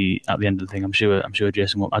of the thing. I'm sure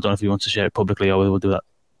Jason will. I don't know if he wants to share it publicly or we'll do that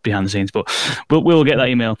behind the scenes, but we'll get that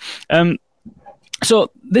email. So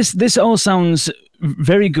this all sounds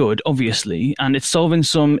very good, obviously, and it's solving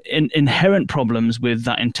some inherent problems with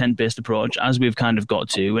that intent-based approach, as we've kind of got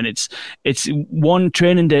to. And it's one,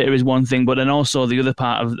 training data is one thing, but then also the other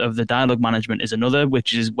part of the dialogue management is another,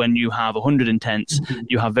 which is when you have 100 intents,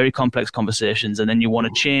 you have very complex conversations, and then you want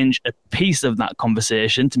to change a piece of that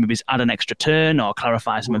conversation to maybe add an extra turn or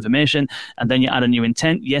clarify some information, and then you add a new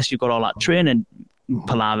intent. Yes, you've got all that training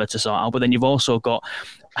palaver to sort out, but then you've also got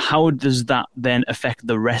how does that then affect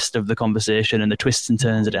the rest of the conversation and the twists and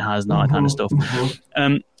turns that it has and all that kind of stuff.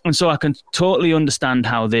 And so I can totally understand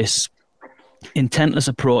how this intentless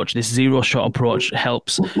approach, this zero-shot approach,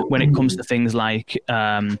 helps when it comes to things like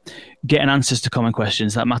getting answers to common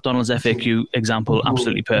questions. That McDonald's FAQ example,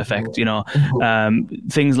 absolutely perfect.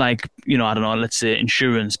 Things like, I don't know, let's say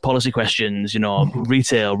insurance, policy questions,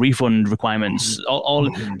 retail, refund requirements, all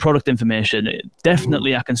product information.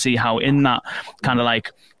 Definitely, I can see how in that kind of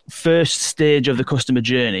like first stage of the customer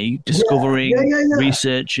journey, discovering,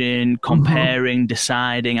 researching, comparing,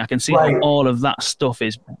 deciding. I can see how all of that stuff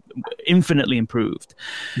is infinitely improved.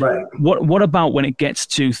 Right. What about when it gets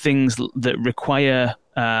to things that require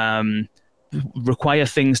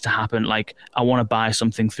things to happen, like I want to buy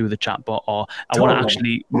something through the chatbot, or I want to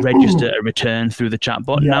actually register a return through the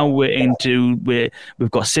chatbot. Now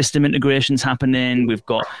we've got system integrations happening. We've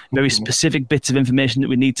got very specific bits of information that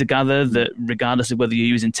we need to gather, that regardless of whether you're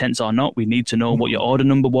using Tense or not, we need to know what your order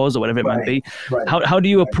number was or whatever it might be. How do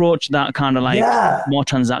you approach that kind of more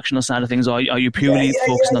transactional side of things, or are you purely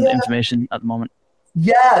focusing on the information at the moment?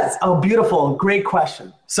 Yes. Oh, beautiful. Great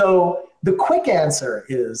question. So the quick answer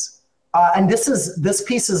is, and this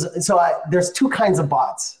piece is, there's two kinds of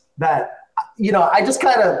bots that, I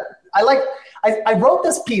wrote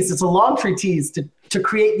this piece. It's a long treatise to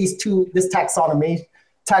create this taxonomy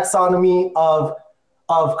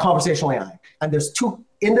of conversational AI. And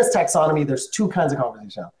in this taxonomy, there's two kinds of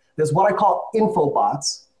conversation. There's what I call info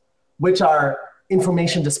bots, which are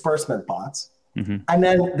information disbursement bots. Mm-hmm. And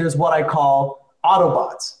then there's what I call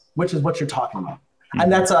Autobots, which is what you're talking about. Mm-hmm.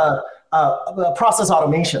 And that's a process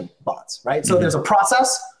automation bots, right? So there's a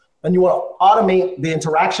process, and you want to automate the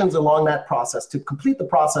interactions along that process to complete the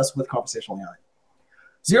process with conversational AI.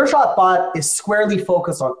 Zero Shot Bot is squarely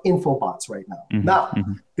focused on info bots right now. Mm-hmm. Now,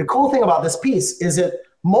 the cool thing about this piece is that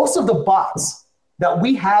most of the bots that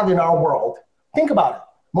we have in our world, think about it,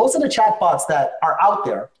 most of the chat bots that are out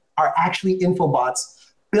there are actually info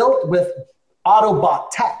bots built with Autobot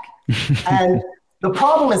tech. And the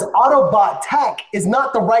problem is Autobot tech is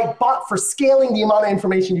not the right bot for scaling the amount of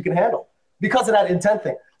information you can handle because of that intent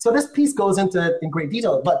thing. So this piece goes into it in great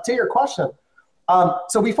detail. But to your question,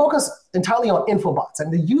 so we focus entirely on infobots.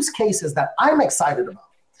 And the use cases that I'm excited about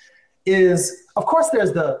is, of course,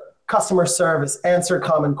 there's the customer service, answer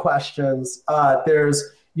common questions. There's,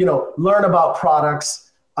 learn about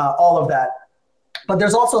products, all of that. But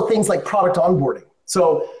there's also things like product onboarding.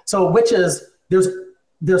 So which is,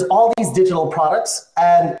 there's all these digital products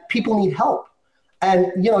and people need help.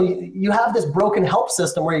 And, you have this broken help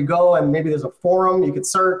system where you go and maybe there's a forum you could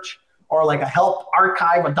search, or like a help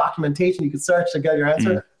archive, a documentation you could search to get your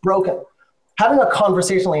answer. Broken. Having a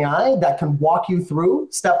conversational AI that can walk you through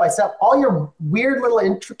step by step all your weird little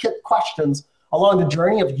intricate questions along the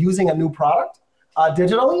journey of using a new product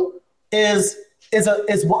digitally is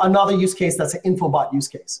another use case that's an infobot use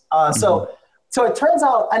case. So it turns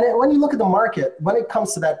out, and when you look at the market, when it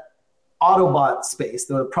comes to that Autobot space,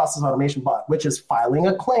 the process automation bot, which is filing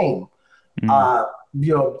a claim, some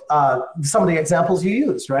of the examples you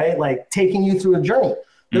used, right? Like taking you through a journey.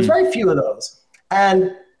 There's very few of those.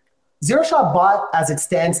 And Zero Shot Bot, as it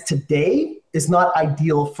stands today, is not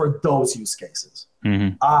ideal for those use cases.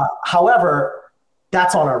 However,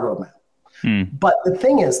 that's on our roadmap. But the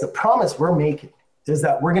thing is, the promise we're making is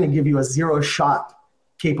that we're going to give you a zero-shot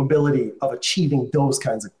capability of achieving those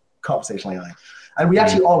kinds of conversational AI. And we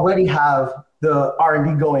actually already have the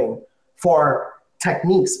R&D going for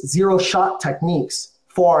techniques, zero-shot techniques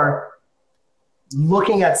for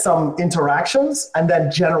looking at some interactions and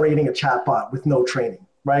then generating a chatbot with no training,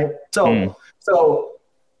 right? So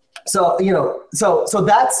that's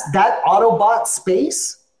that Autobot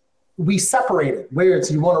space we separated, where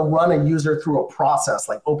it's you want to run a user through a process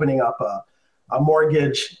like opening up a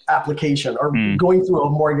mortgage application or going through a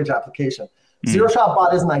mortgage application. Zero Shot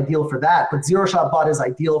Bot isn't ideal for that, but Zero Shot Bot is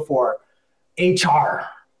ideal for HR,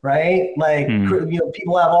 right? Like,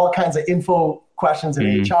 people have all kinds of info questions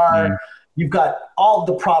in HR. You've got all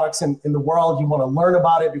the products in the world. You want to learn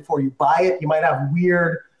about it before you buy it. You might have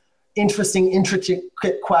weird, interesting,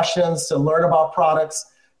 intricate questions to learn about products.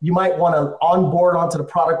 You might want to onboard onto the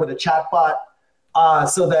product with a chatbot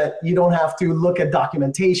so that you don't have to look at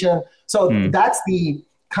documentation. So that's the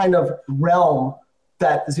kind of realm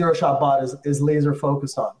that Zero Shot Bot is laser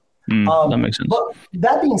focused on. That makes sense. But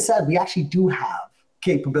that being said, we actually do have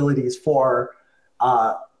capabilities for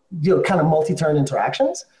kind of multi-turn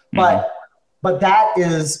interactions. But that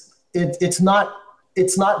is it's not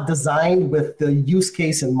designed with the use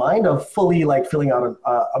case in mind of fully like filling out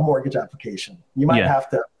a mortgage application. You might have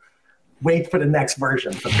to wait for the next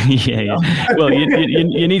version. Well,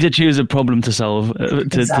 you need to choose a problem to solve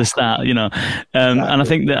to start, And I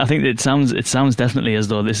think it sounds definitely as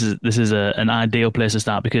though this is an ideal place to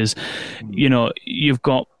start, because you've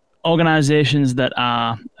got organizations that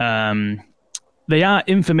are they are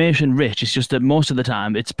information rich. It's just that most of the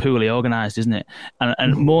time it's poorly organized, isn't it?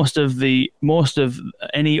 And most of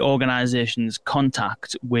any organization's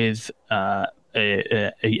contact with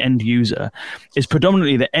a end user is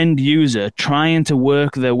predominantly the end user trying to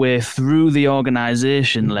work their way through the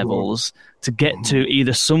organization levels to get to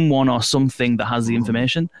either someone or something that has the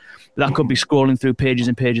information. That could be scrolling through pages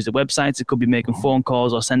and pages of websites. It could be making phone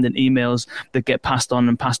calls or sending emails that get passed on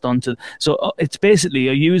to. So it's basically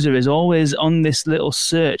a user is always on this little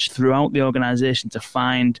search throughout the organization to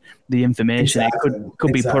find the information. Exactly. It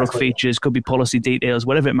could be product features, could be policy details,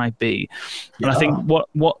 whatever it might be. Yeah. And I think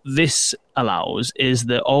what this allows is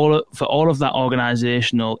that for all of that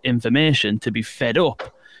organizational information to be fed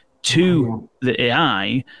up to the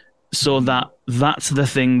AI, so that's the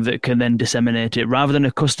thing that can then disseminate it, rather than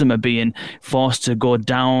a customer being forced to go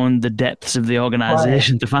down the depths of the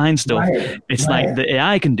organization to find stuff. It's like the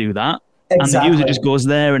AI can do that, and the user just goes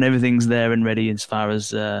there, and everything's there and ready as far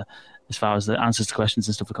as the answers to questions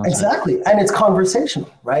and stuff are concerned. Exactly, and it's conversational,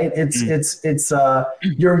 right? It's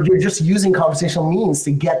you're just using conversational means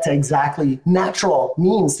to get to natural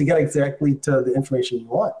means to get exactly to the information you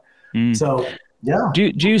want. So. Yeah. Do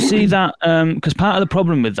you see that? Because part of the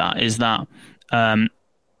problem with that is that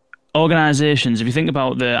organizations, if you think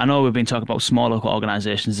about I know we've been talking about smaller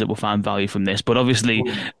organizations that will find value from this, but obviously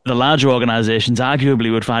the larger organizations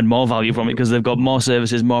arguably would find more value from it because they've got more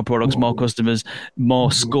services, more products, more customers,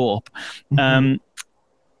 more scope. What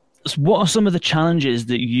are some of the challenges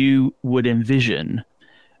that you would envision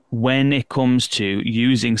when it comes to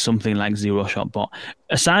using something like Zero Shot Bot,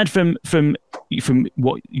 aside from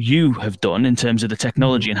what you have done in terms of the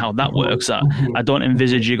technology and how that works? I don't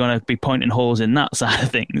envisage you're going to be pointing holes in that side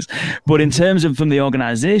of things. But in terms of from the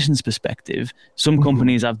organization's perspective, some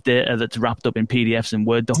companies have data that's wrapped up in PDFs and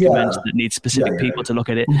Word documents that need specific people to look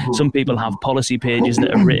at it. Some people have policy pages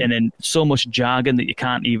that are written in so much jargon that you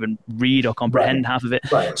can't even read or comprehend half of it.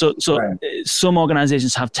 So some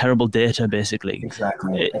organizations have terrible data, basically.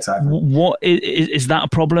 Exactly. What is that a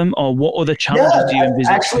problem, or what other challenges do you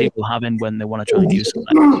envisage people having when they want to try and use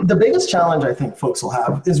something? The biggest challenge I think folks will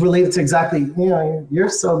have is related to exactly, you're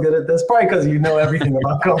so good at this, probably because you know everything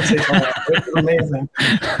about conversational AI, which is amazing.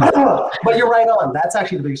 But you're right on. That's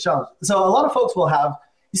actually the biggest challenge. So a lot of folks will have,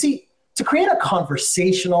 to create a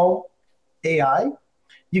conversational AI,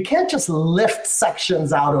 you can't just lift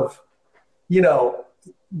sections out of,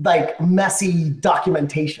 like messy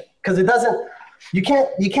documentation, because it doesn't. You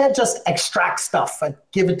can't just extract stuff and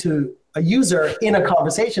give it to a user in a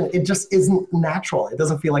conversation. It just isn't natural. It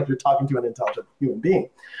doesn't feel like you're talking to an intelligent human being.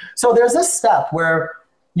 So there's this step where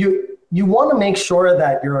you want to make sure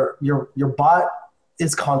that your bot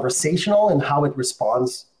is conversational in how it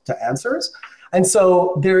responds to answers. And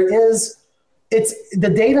so the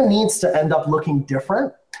data needs to end up looking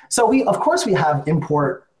different. So we have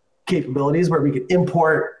import capabilities where we could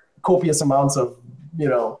import copious amounts of,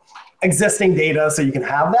 existing data so you can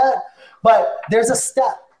have that. But there's a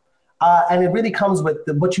step, and it really comes with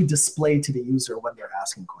what you display to the user when they're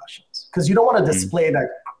asking questions. Because you don't want to display that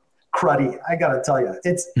cruddy, I got to tell you,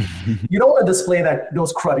 you don't want to display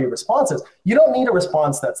those cruddy responses. You don't need a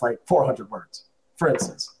response that's like 400 words, for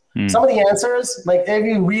instance. Some of the answers, like if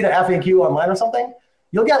you read an FAQ online or something,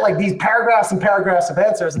 you'll get like these paragraphs and paragraphs of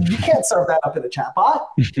answers, and you can't serve that up in a chatbot.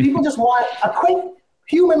 People just want a quick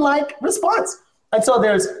human-like response. And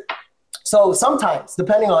so sometimes,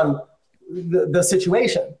 depending on the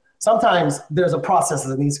situation, sometimes there's a process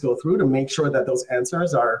that needs to go through to make sure that those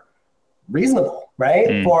answers are reasonable,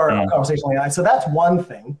 right, for a conversational AI. So that's one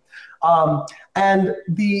thing. And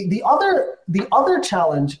the other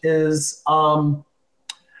challenge is a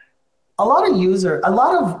lot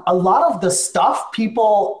of the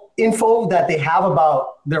info that they have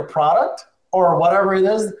about their product or whatever it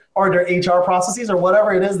is, or their HR processes or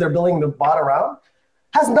whatever it is they're building the bot around,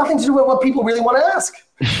 has nothing to do with what people really want to ask.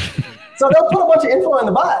 So they'll put a bunch of info in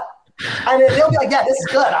the bot, and they'll be like, yeah, this is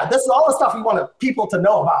good. This is all the stuff we want people to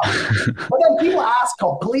know about. But then people ask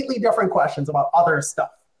completely different questions about other stuff.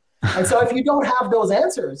 And so if you don't have those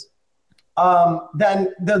answers,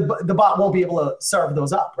 then the bot won't be able to serve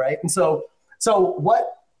those up, right? And so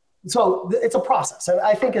it's a process. And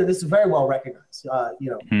I think this is very well recognized.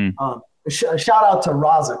 Shout out to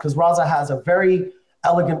Raza, because Raza has a very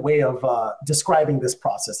elegant way of describing this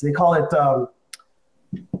process. They call it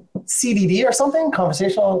CDD or something,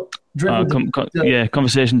 conversational driven.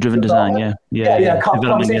 Conversation driven design.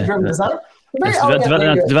 Conversation driven design.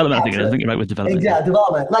 Development. I think you're right with development. Yeah,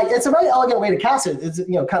 development. Like it's a very elegant way to cast it. It's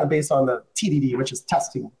kind of based on the TDD, which is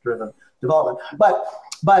testing driven development. But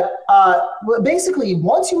basically,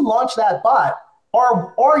 once you launch that bot,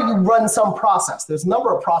 or you run some process, there's a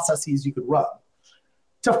number of processes you could run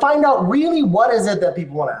to find out really what is it that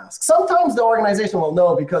people want to ask. Sometimes the organization will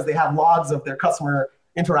know because they have logs of their customer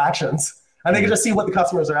interactions, and they can just see what the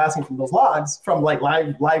customers are asking from those logs from like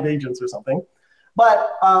live agents or something.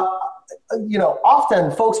 But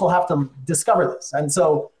often folks will have to discover this. And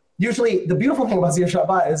so usually the beautiful thing about Zero Shot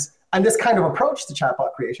Bot is, and this kind of approach to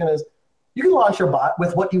chatbot creation is, you can launch your bot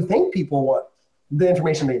with what you think people want, the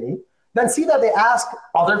information they need, then see that they ask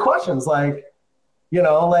other questions like,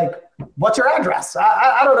 what's your address?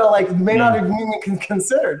 I don't know, like may not even be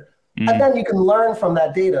considered. And then you can learn from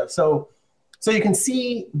that data. So you can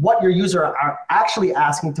see what your user are actually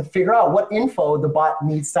asking to figure out what info the bot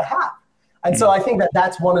needs to have. And so I think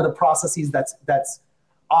that's one of the processes that's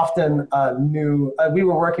often new. We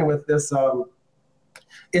were working with this, I'm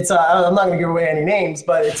not going to give away any names,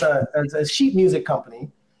 but it's a sheet music company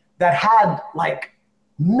that had like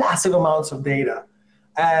massive amounts of data.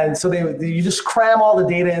 And so you just cram all the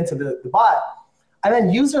data into the bot. And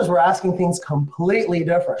then users were asking things completely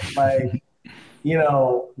different. Like,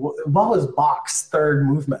 what was Bach's third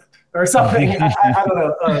movement or something? I don't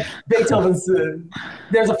know. Beethoven's,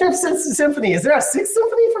 there's a fifth symphony. Is there a sixth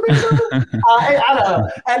symphony for Beethoven? I don't know.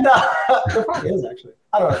 And there probably is actually.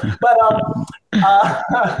 I don't know.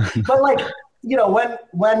 But like,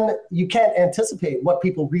 when you can't anticipate what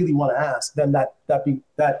people really want to ask, then that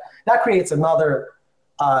creates another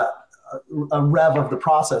a rev of the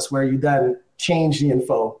process where you then change the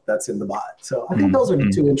info that's in the bot. So I think those are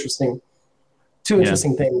the two interesting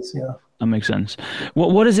things. Yeah. That makes sense.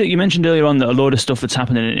 What is it you mentioned earlier on that a load of stuff that's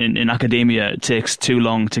happening in academia takes too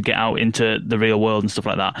long to get out into the real world and stuff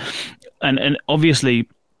like that? And obviously,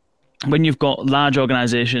 when you've got large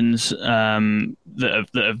organizations that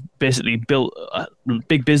have basically built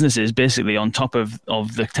big businesses basically on top of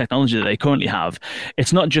the technology that they currently have,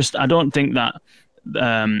 it's not just, I don't think that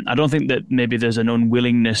maybe there's an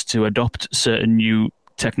unwillingness to adopt certain new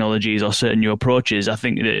technologies or certain new approaches. I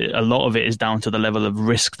think that a lot of it is down to the level of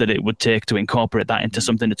risk that it would take to incorporate that into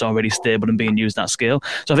something that's already stable and being used at scale.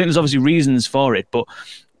 So I think there's obviously reasons for it, but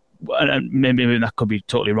maybe that could be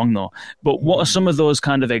totally wrong though. But what are some of those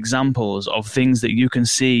kind of examples of things that you can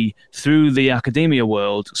see through the academia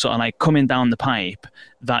world, sort of like coming down the pipe,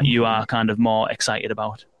 that you are kind of more excited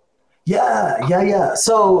about? Yeah.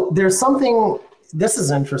 So there's something, this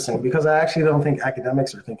is interesting because I actually don't think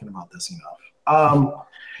academics are thinking about this enough. Well,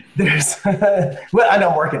 I know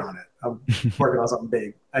I'm working on it. I'm working on something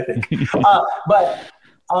big, I think.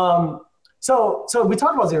 So we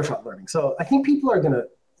talked about zero-shot learning. So I think people are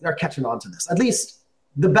catching on to this. At least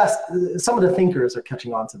some of the thinkers are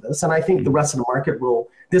catching on to this, and I think the rest of the market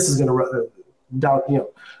this is going to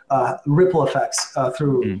ripple effects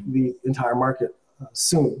through the entire market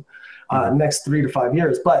soon, next 3 to 5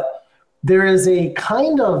 years. But there is a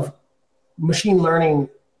kind of machine learning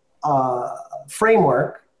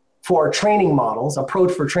framework for training models,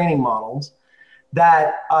 approach for training models,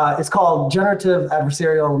 that is called generative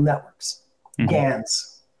adversarial networks,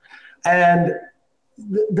 GANs. And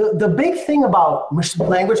the big thing about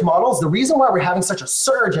language models, the reason why we're having such a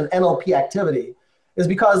surge in NLP activity is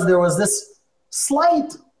because there was this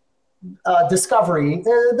slight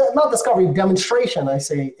demonstration, I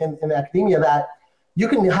say, in academia, that you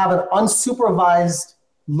can have an unsupervised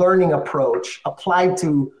learning approach applied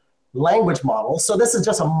to language models. So this is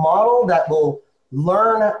just a model that will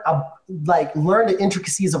learn the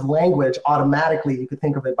intricacies of language automatically. You could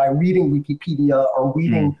think of it by reading Wikipedia or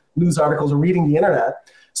reading news articles or reading the internet.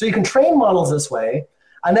 So you can train models this way,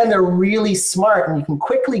 and then they're really smart, and you can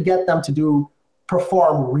quickly get them to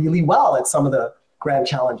perform really well at some of the grand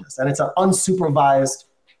challenges. And it's an unsupervised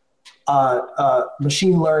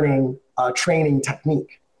machine learning training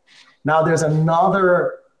technique. Now there's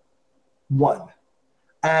another one,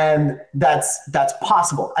 and that's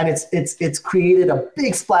possible, and it's created a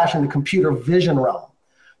big splash in the computer vision realm.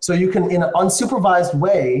 So you can, in an unsupervised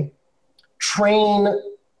way, train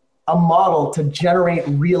a model to generate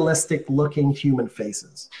realistic looking human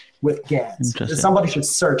faces with GANs. Somebody should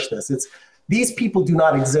search this. It's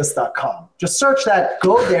thesepeopledoNotExist.com. Just search that,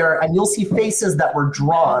 go there, and you'll see faces that were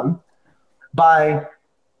drawn by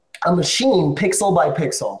a machine pixel by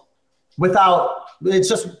pixel it's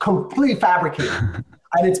just completely fabricated.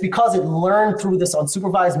 And it's because it learned through this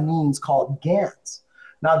unsupervised means called GANs.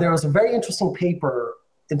 Now, there was a very interesting paper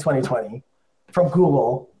in 2020 from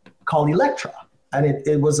Google called Electra. And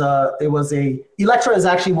Electra is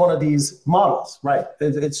actually one of these models, right?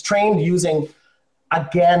 It's trained using a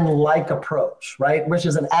GAN-like approach, right? Which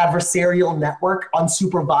is an adversarial network,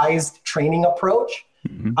 unsupervised training approach.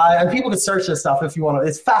 And people can search this stuff if you want to.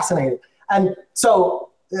 It's fascinating. And so,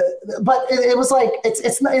 but it was like,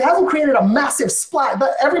 it hasn't created a massive splash,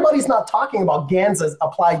 but everybody's not talking about GANs as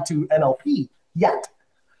applied to NLP yet.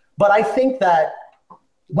 But I think that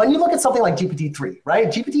when you look at something like GPT-3, right?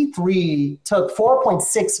 GPT-3 took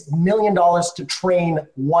 $4.6 million to train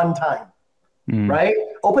one time, right?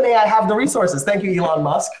 OpenAI have the resources. Thank you, Elon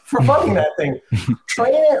Musk, for funding that thing.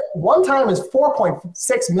 Train it one time is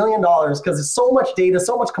 $4.6 million because there's so much data,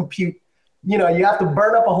 so much compute. You know, you have to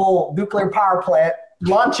burn up a whole nuclear power plant,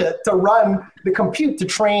 launch it to run the compute to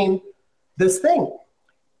train this thing.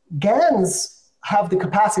 GANs have the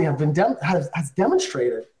capacity, has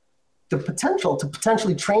demonstrated the potential to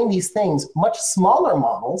potentially train these things, much smaller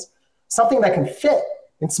models, something that can fit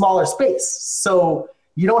in smaller space. So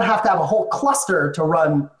you don't have to have a whole cluster to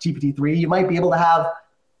run GPT-3. You might be able to have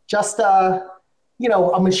just a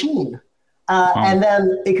machine. And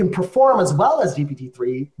then it can perform as well as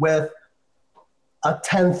GPT-3 with a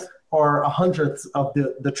 10th or 100th of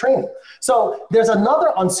the training. So there's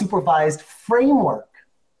another unsupervised framework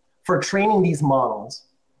for training these models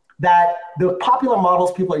that the popular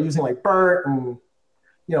models people are using, like BERT and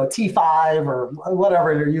T5 or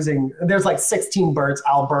whatever they're using. There's like 16 BERTs: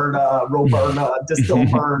 Alberta, Roberta,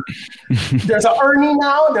 Distilbert. There's an Ernie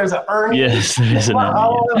now. There's an Ernie. Yes, there's an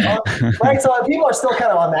Ernie. Right. So people are still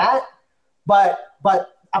kind of on that, but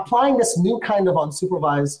applying this new kind of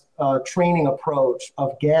unsupervised training approach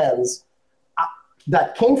of GANs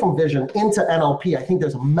that came from vision into NLP, I think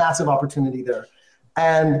there's a massive opportunity there.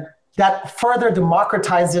 And that further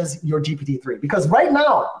democratizes your GPT-3. Because right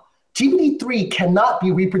now, GPT-3 cannot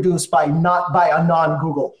be reproduced by a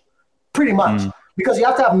non-Google, pretty much. Because you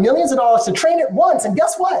have to have millions of dollars to train it once. And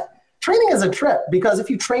guess what? Training is a trip, because if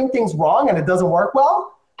you train things wrong and it doesn't work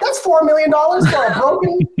well, that's $4 million for a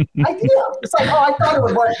broken idea. It's like, oh, I thought it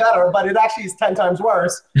would work better, but it actually is 10 times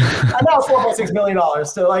worse. And now it's $4.6 million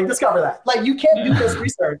to discover that. Like, you can't do this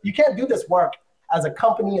research. You can't do this work as a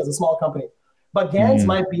company, as a small company. But GANs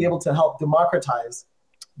might be able to help democratize.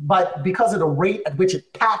 But because of the rate at which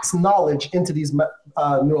it packs knowledge into these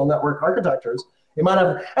neural network architectures, it might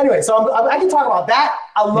have. Anyway, so I can talk about that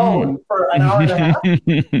alone for an hour and a half,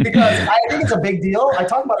 because I think it's a big deal. I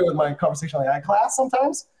talk about it with my conversational AI class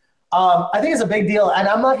sometimes. I think it's a big deal, and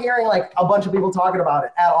I'm not hearing like a bunch of people talking about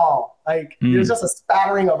it at all. Like there's just a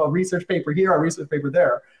spattering of a research paper here, a research paper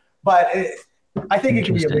there. But I think it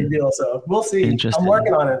can be a big deal. So we'll see. I'm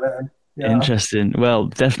working on it, man. Yeah. Interesting. Well,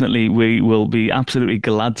 definitely, we will be absolutely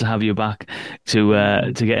glad to have you back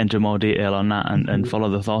to get into more detail on that and follow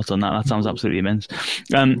the thoughts on that. That sounds absolutely immense.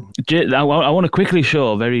 I want to quickly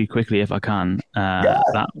show, very quickly, if I can,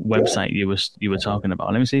 that website you were talking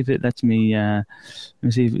about. Let me see if it lets me. Let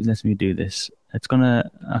me see if it lets me do this. It's going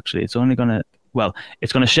to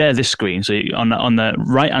share this screen. So on the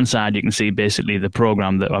right-hand side, you can see basically the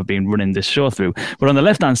program that I've been running this show through. But on the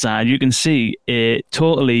left-hand side, you can see a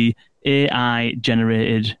totally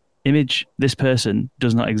AI-generated image. This person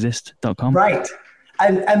does not exist.com. Right.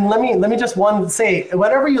 And let me just say,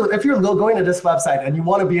 if you're going to this website and you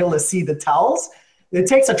want to be able to see the tells, it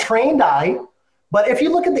takes a trained eye. But if you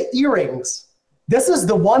look at the earrings, this is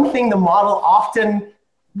the one thing the model often,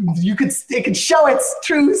 it could show its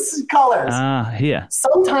true colors. Here.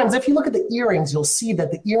 Sometimes if you look at the earrings, you'll see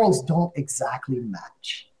that the earrings don't exactly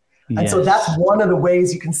match. And so that's one of the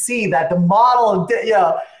ways you can see that the model,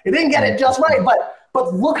 it didn't get it just right,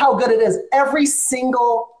 but look how good it is. Every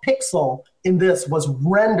single pixel in this was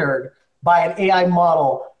rendered by an AI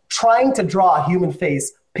model trying to draw a human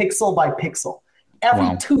face pixel by pixel.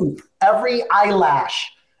 Every tooth, every eyelash,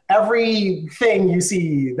 everything you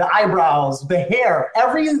see, the eyebrows, the hair,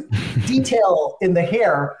 every detail in the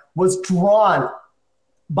hair was drawn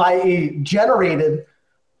generated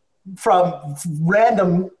from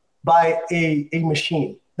random by a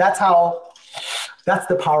machine. That's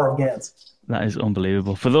the power of GANs. That is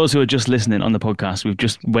unbelievable. For those who are just listening on the podcast, we've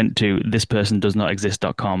just went to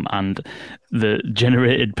thispersondoesnotexist.com, and the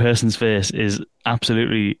generated person's face is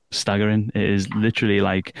absolutely staggering. It is literally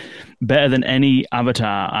like better than any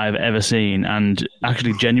avatar I've ever seen, and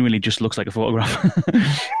actually genuinely just looks like a photograph.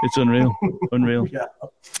 It's unreal. Yeah.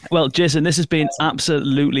 Well, Jason, this has been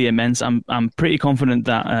absolutely immense. I'm pretty confident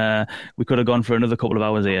that we could have gone for another couple of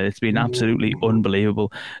hours here. It's been absolutely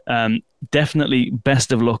unbelievable. Definitely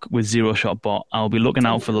best of luck with Zero Shot Bot. I'll be looking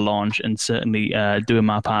out for the launch and certainly doing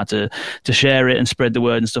my part to share it and spread the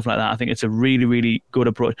word and stuff like that. I think it's a really, really good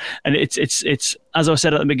approach. And it's as I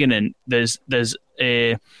said at the beginning, there's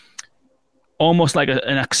a almost like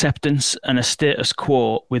an acceptance and a status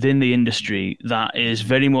quo within the industry that is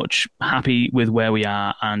very much happy with where we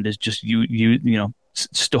are and is just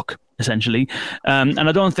stuck essentially. And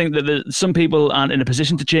I don't think that some people aren't in a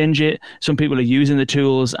position to change it. Some people are using the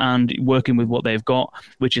tools and working with what they've got,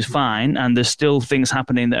 which is fine. And there's still things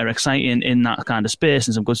happening that are exciting in that kind of space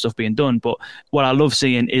and some good stuff being done. But what I love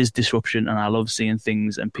seeing is disruption, and I love seeing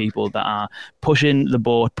things and people that are pushing the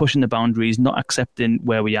boat, pushing the boundaries, not accepting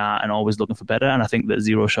where we are and always looking for better. And I think that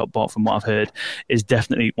Zero Shot Bot, from what I've heard, is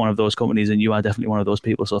definitely one of those companies, and you are definitely one of those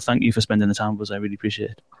people. So thank you for spending the time with us. I really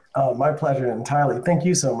appreciate it. My pleasure entirely. Thank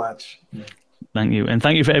you so much. Thank you. And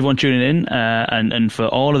thank you for everyone tuning in and for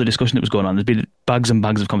all of the discussion that was going on. There's been bags and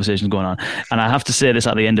bags of conversations going on. And I have to say this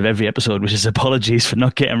at the end of every episode, which is apologies for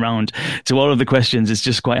not getting around to all of the questions. It's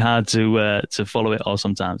just quite hard to follow it all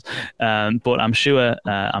sometimes. But I'm sure,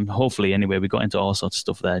 hopefully anyway, we got into all sorts of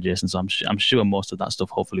stuff there, Jason. So I'm sure most of that stuff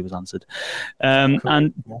hopefully was answered.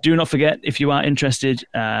 And do not forget, if you are interested,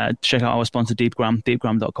 check out our sponsor, Deepgram,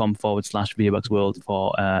 deepgram.com/VUX World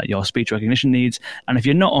for your speech recognition needs. And if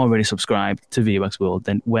you're not already subscribed to VUX World,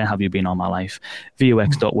 then where have you been all my life?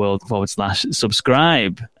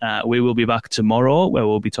 VUX.world/subscribe. We will be back tomorrow, where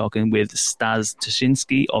we'll be talking with Stas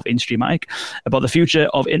Tashinsky of Instreamatic about the future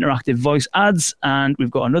of interactive voice ads. And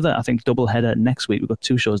we've got another, I think, double header next week. We've got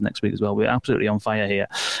 2 shows next week as well. We're absolutely on fire here.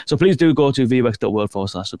 So please do go to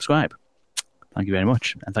VUX.world/subscribe. Thank you very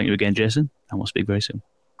much. And thank you again, Jason. And we'll speak very soon.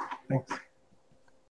 Thanks.